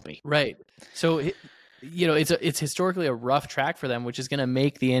really bumpy. Right. So, it's historically a rough track for them, which is going to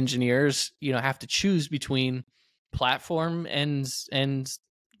make the engineers, have to choose between platform and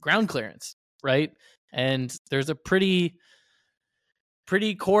ground clearance. Right. And there's a pretty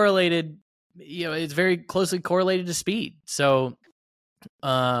correlated, it's very closely correlated to speed. So,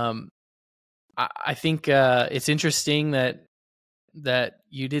 I think, it's interesting that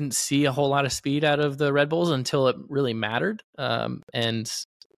you didn't see a whole lot of speed out of the Red Bulls until it really mattered. And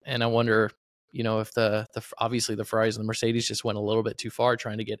I wonder, if obviously the Ferraris and the Mercedes just went a little bit too far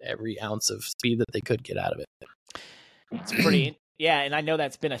trying to get every ounce of speed that they could get out of it. It's pretty, yeah. And I know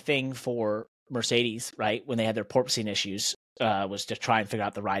that's been a thing for Mercedes, right? When they had their porpoising issues, was to try and figure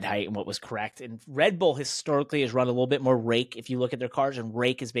out the ride height and what was correct. And Red Bull historically has run a little bit more rake. If you look at their cars, and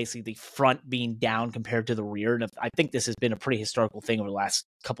rake is basically the front being down compared to the rear. And I think this has been a pretty historical thing over the last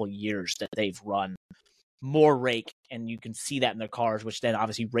couple of years that they've run more rake, and you can see that in their cars, which then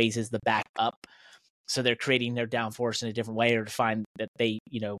obviously raises the back up. So they're creating their downforce in a different way, or to find that they,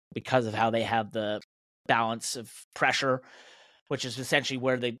 because of how they have the balance of pressure, which is essentially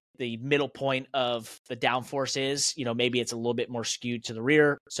where the middle point of the downforce is, maybe it's a little bit more skewed to the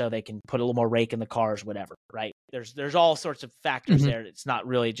rear, so they can put a little more rake in the cars, whatever, right? There's all sorts of factors there. It's not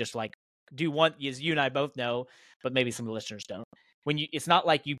really just like as you and I both know, but maybe some of the listeners don't. It's not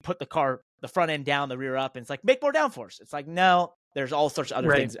like you put the front end down, the rear up, and it's like, make more downforce. It's like, no, there's all sorts of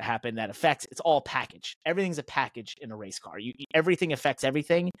other things that happen that affects. It's all package. Everything's a package in a race car. Everything affects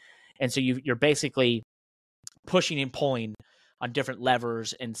everything. And so you're basically pushing and pulling on different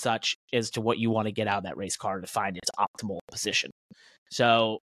levers and such as to what you want to get out of that race car to find its optimal position.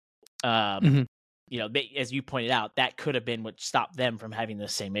 So, as you pointed out, that could have been what stopped them from having the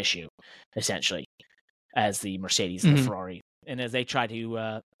same issue, essentially, as the Mercedes and the Ferrari, and as they try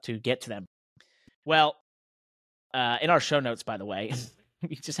to get to them. Well, in our show notes, by the way,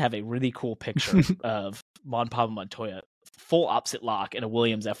 we just have a really cool picture of Pablo Montoya full opposite lock in a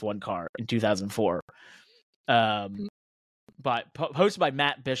Williams F1 car in 2004. But posted by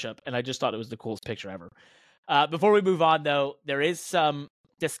Matt Bishop, and I just thought it was the coolest picture ever. Before we move on, though, there is some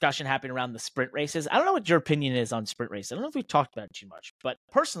discussion happening around the sprint races. I don't know what your opinion is on sprint races. I don't know if we've talked about it too much, but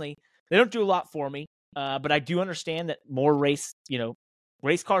personally, they don't do a lot for me. But I do understand that more race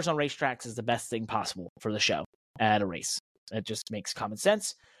cars on racetracks is the best thing possible for the show at a race. It just makes common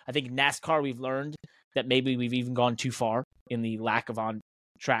sense. I think in NASCAR, we've learned that maybe we've even gone too far in the lack of on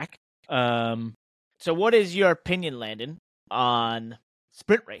track. So what is your opinion, Landon, on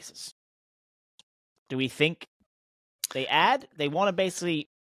sprint races? Do we think they want to basically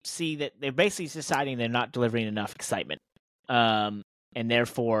see that they're basically deciding they're not delivering enough excitement. And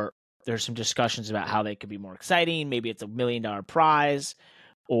therefore there's some discussions about how they could be more exciting. Maybe it's $1 million prize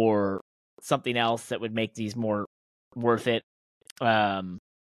or something else that would make these more worth it. Something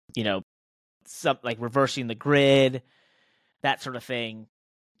like reversing the grid, that sort of thing.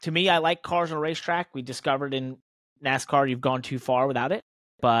 To me, I like cars on a racetrack. We discovered in NASCAR you've gone too far without it,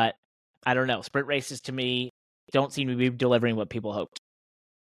 but I don't know. Sprint races to me don't seem to be delivering what people hoped.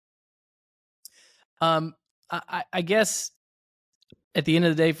 I guess at the end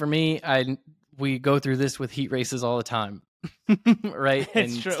of the day, for me, we go through this with heat races all the time, right?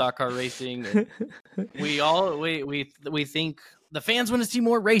 It's and true. Stock car racing. And we think the fans want to see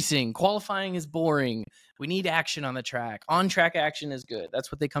more racing. Qualifying is boring. We need action on the track. On track action is good.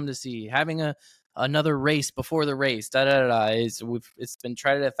 That's what they come to see. Having another race before the race, it's been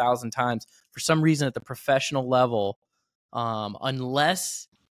tried 1,000 times. For some reason, at the professional level, unless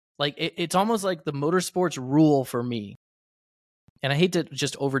like it's almost like the motorsports rule for me. And I hate to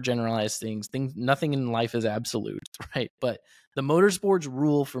just overgeneralize things. Nothing in life is absolute, right? But the motorsports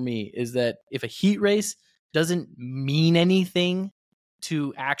rule for me is that if a heat race doesn't mean anything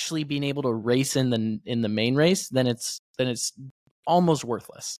to actually being able to race in the main race, then it's almost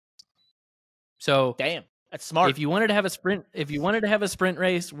worthless. So damn, that's smart. If you wanted to have a sprint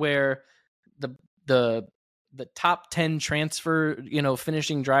race where the top 10 transfer,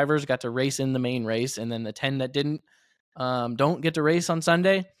 finishing drivers got to race in the main race, and then the 10 that didn't don't get to race on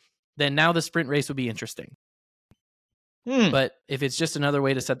Sunday, then now the sprint race would be interesting. But if it's just another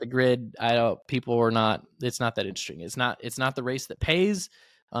way to set the grid, it's not that interesting. It's not the race that pays.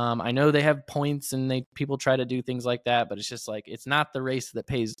 I know they have points and people try to do things like that, but it's just like, it's not the race that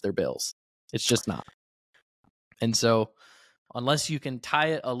pays their bills. It's just not. And so unless you can tie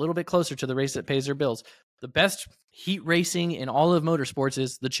it a little bit closer to the race that pays their bills, the best heat racing in all of motorsports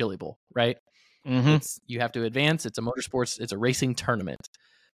is the Chili Bowl, right? Mm-hmm. You have to advance. It's a motorsports. It's a racing tournament.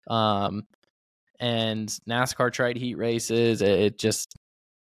 And NASCAR tried heat races.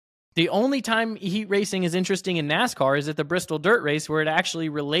 The only time heat racing is interesting in NASCAR is at the Bristol Dirt Race, where it actually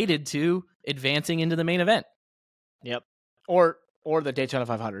related to advancing into the main event. Yep. Or the Daytona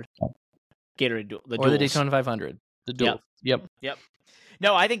 500. Gatorade the Daytona 500. The duel. Yep.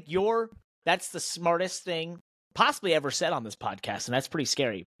 No, I think that's the smartest thing possibly ever said on this podcast, and that's pretty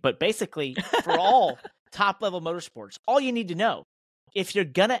scary. But basically, for all top-level motorsports, all you need to know, if you're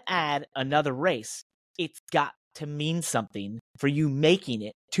going to add another race, it's got to mean something for you making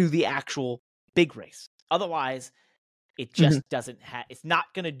it to the actual big race. Otherwise, it just doesn't it's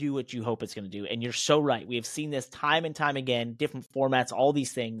not going to do what you hope it's going to do. And you're so right. We have seen this time and time again, different formats, all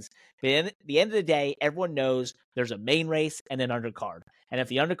these things. But at the end of the day, everyone knows there's a main race and an undercard. And if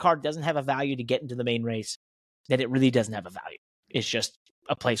the undercard doesn't have a value to get into the main race, then it really doesn't have a value. It's just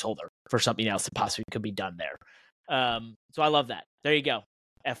a placeholder for something else that possibly could be done there. So I love that. There you go.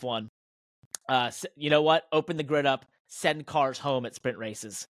 F1. You know what? Open the grid up, send cars home at sprint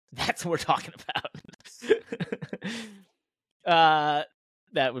races. That's what we're talking about.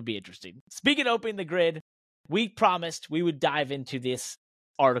 That would be interesting. Speaking of opening the grid, we promised we would dive into this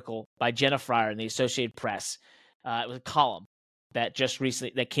article by Jenna Fryer in the Associated Press. It was a column that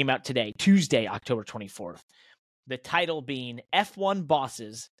came out today, Tuesday, October 24th. The title being F1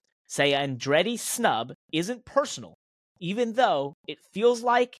 bosses say Andretti's snub isn't personal, even though it feels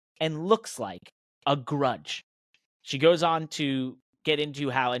like and looks like a grudge. She goes on to get into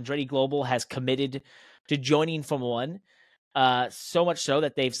how Andretti Global has committed to joining Formula 1, so much so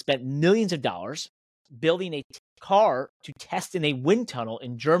that they've spent millions of dollars building a car to test in a wind tunnel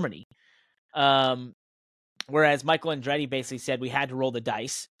in Germany. Whereas Michael Andretti basically said we had to roll the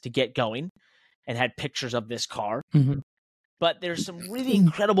dice to get going and had pictures of this car. Mm-hmm. But there's some really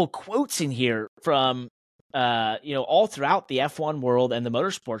incredible quotes in here from, all throughout the F1 world and the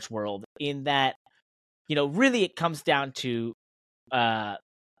motorsports world, in that, really it comes down to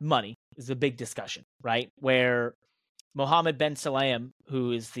money is a big discussion, right? Where Mohammed Ben Sulayem,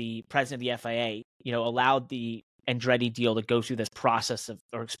 who is the president of the FIA, allowed the Andretti deal to go through this process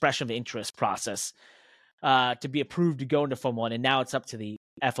or expression of interest process to be approved to go into Formula 1, and now it's up to the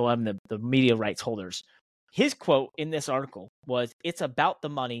FOM, the media rights holders. His quote in this article was, "It's about the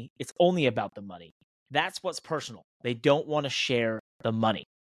money. It's only about the money. That's what's personal. They don't want to share the money."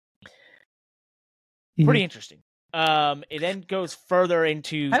 Pretty interesting. It then goes further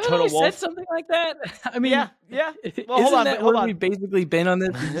into Haven't Toto I Wolff. said something like that? I mean, yeah. Well, hold on. We've basically been on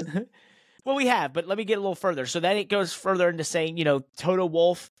this. Well, we have, but let me get a little further. So then it goes further into saying, Toto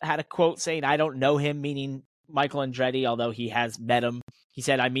Wolff had a quote saying, "I don't know him," meaning Michael Andretti, although he has met him. He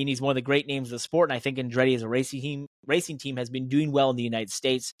said, he's one of the great names of the sport, and I think Andretti as a racing team has been doing well in the United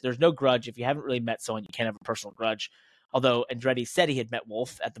States. There's no grudge. If you haven't really met someone, you can't have a personal grudge. Although Andretti said he had met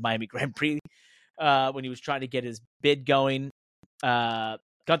Wolff at the Miami Grand Prix when he was trying to get his bid going.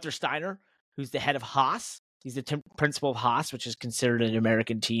 Gunther Steiner, who's the head of Haas, he's the principal of Haas, which is considered an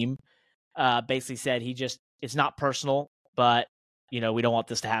American team, basically said it's not personal, but, we don't want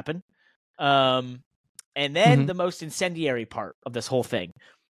this to happen. And then the most incendiary part of this whole thing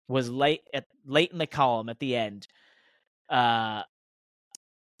was late in the column at the end. Andretti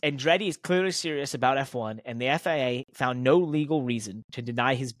is clearly serious about F1, and the FIA found no legal reason to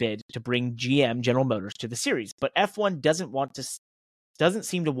deny his bid to bring GM General Motors to the series. But F1 doesn't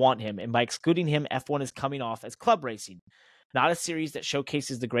seem to want him, and by excluding him, F1 is coming off as club racing. Not a series that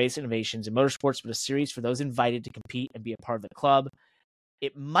showcases the greatest innovations in motorsports, but a series for those invited to compete and be a part of the club.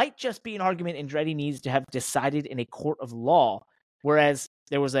 It might just be an argument Andretti needs to have decided in a court of law, whereas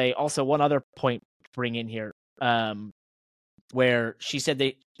there was also one other point to bring in here, where she said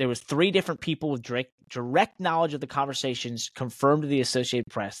there was 3 different people with direct knowledge of the conversations confirmed to the Associated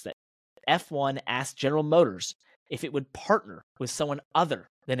Press that F1 asked General Motors if it would partner with someone other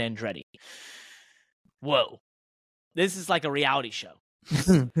than Andretti. Whoa. This is like a reality show.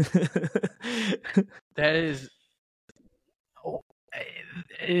 That is...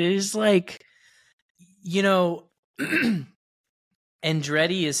 It is like,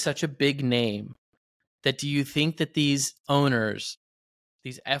 Andretti is such a big name that do you think that these owners,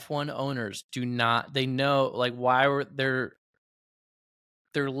 these F1 owners, they know, like, why were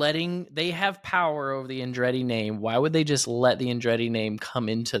they have power over the Andretti name. Why would they just let the Andretti name come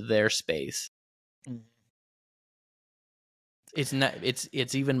into their space? It's not,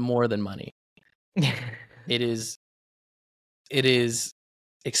 it's even more than money. It is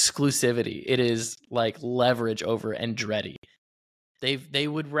exclusivity. It is like leverage over Andretti. They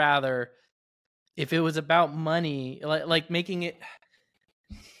would rather, if it was about money, like making it,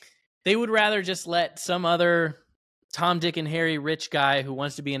 they would rather just let some other Tom, Dick, and Harry rich guy who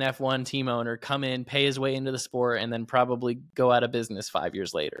wants to be an F1 team owner come in, pay his way into the sport, and then probably go out of business 5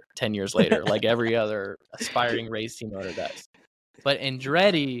 years later, 10 years later, like every other aspiring race team owner does. But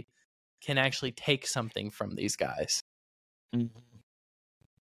Andretti can actually take something from these guys. Mm-hmm.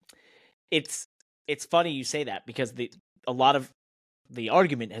 It's funny you say that, because a lot of the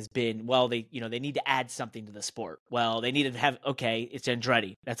argument has been, well, they need to add something to the sport. Well, they need to have, okay, it's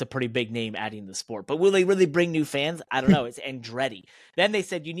Andretti. That's a pretty big name adding to the sport. But will they really bring new fans? I don't know. It's Andretti. Then they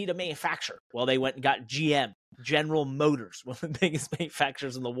said you need a manufacturer. Well, they went and got GM, General Motors, one of the biggest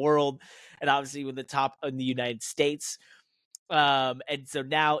manufacturers in the world, and obviously with the top in the United States. And so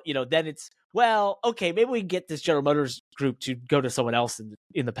now, then it's, well, okay, maybe we can get this General Motors group to go to someone else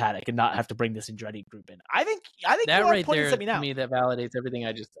in the paddock and not have to bring this Andretti group in. I think that right there to me that validates everything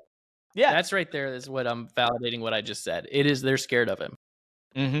I just said. Yeah, that's right there is what I'm validating what I just said. It is, they're scared of him.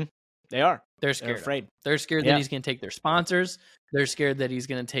 Mm-hmm. They are. They're scared. They're afraid. They're scared that he's going to take their sponsors. They're scared that he's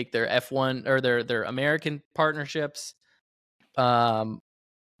going to take their F1 or their American partnerships. It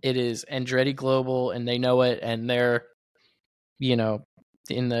is Andretti Global, and they know it, and they're, in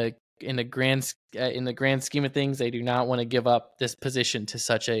the grand scheme of things, they do not want to give up this position to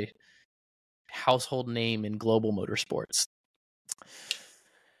such a household name in global motorsports.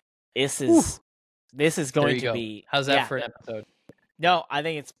 This is going to be. How's that for an episode? No, I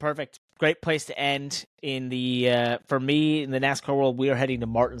think it's perfect. Great place to end in the for me in the NASCAR world. We are heading to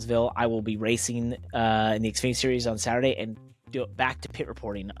Martinsville. I will be racing in the Xfinity Series on Saturday and do it back to pit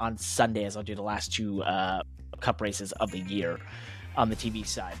reporting on Sunday, as I'll do the last 2 Cup races of the year on the TV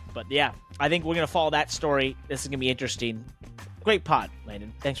side. But yeah, I think we're going to follow that story. This is going to be interesting. Great pod,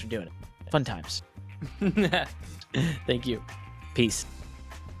 Landon. Thanks for doing it. Fun times. Thank you. Peace.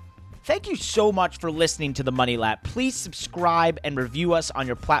 Thank you so much for listening to the Money Lap. Please subscribe and review us on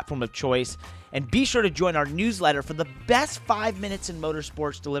your platform of choice. And be sure to join our newsletter for the best 5 minutes in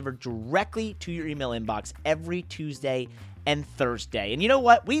motorsports delivered directly to your email inbox every Tuesday and Thursday. And you know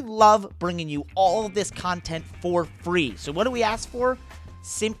what? We love bringing you all of this content for free. So what do we ask for?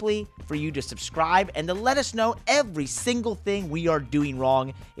 Simply for you to subscribe and to let us know every single thing we are doing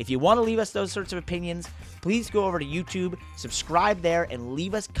wrong. If you want to leave us those sorts of opinions, please go over to YouTube, subscribe there, and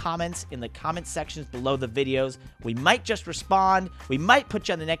leave us comments in the comment sections below the videos. We might just respond. We might put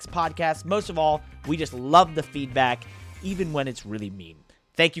you on the next podcast. Most of all, we just love the feedback, even when it's really mean.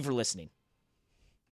 Thank you for listening.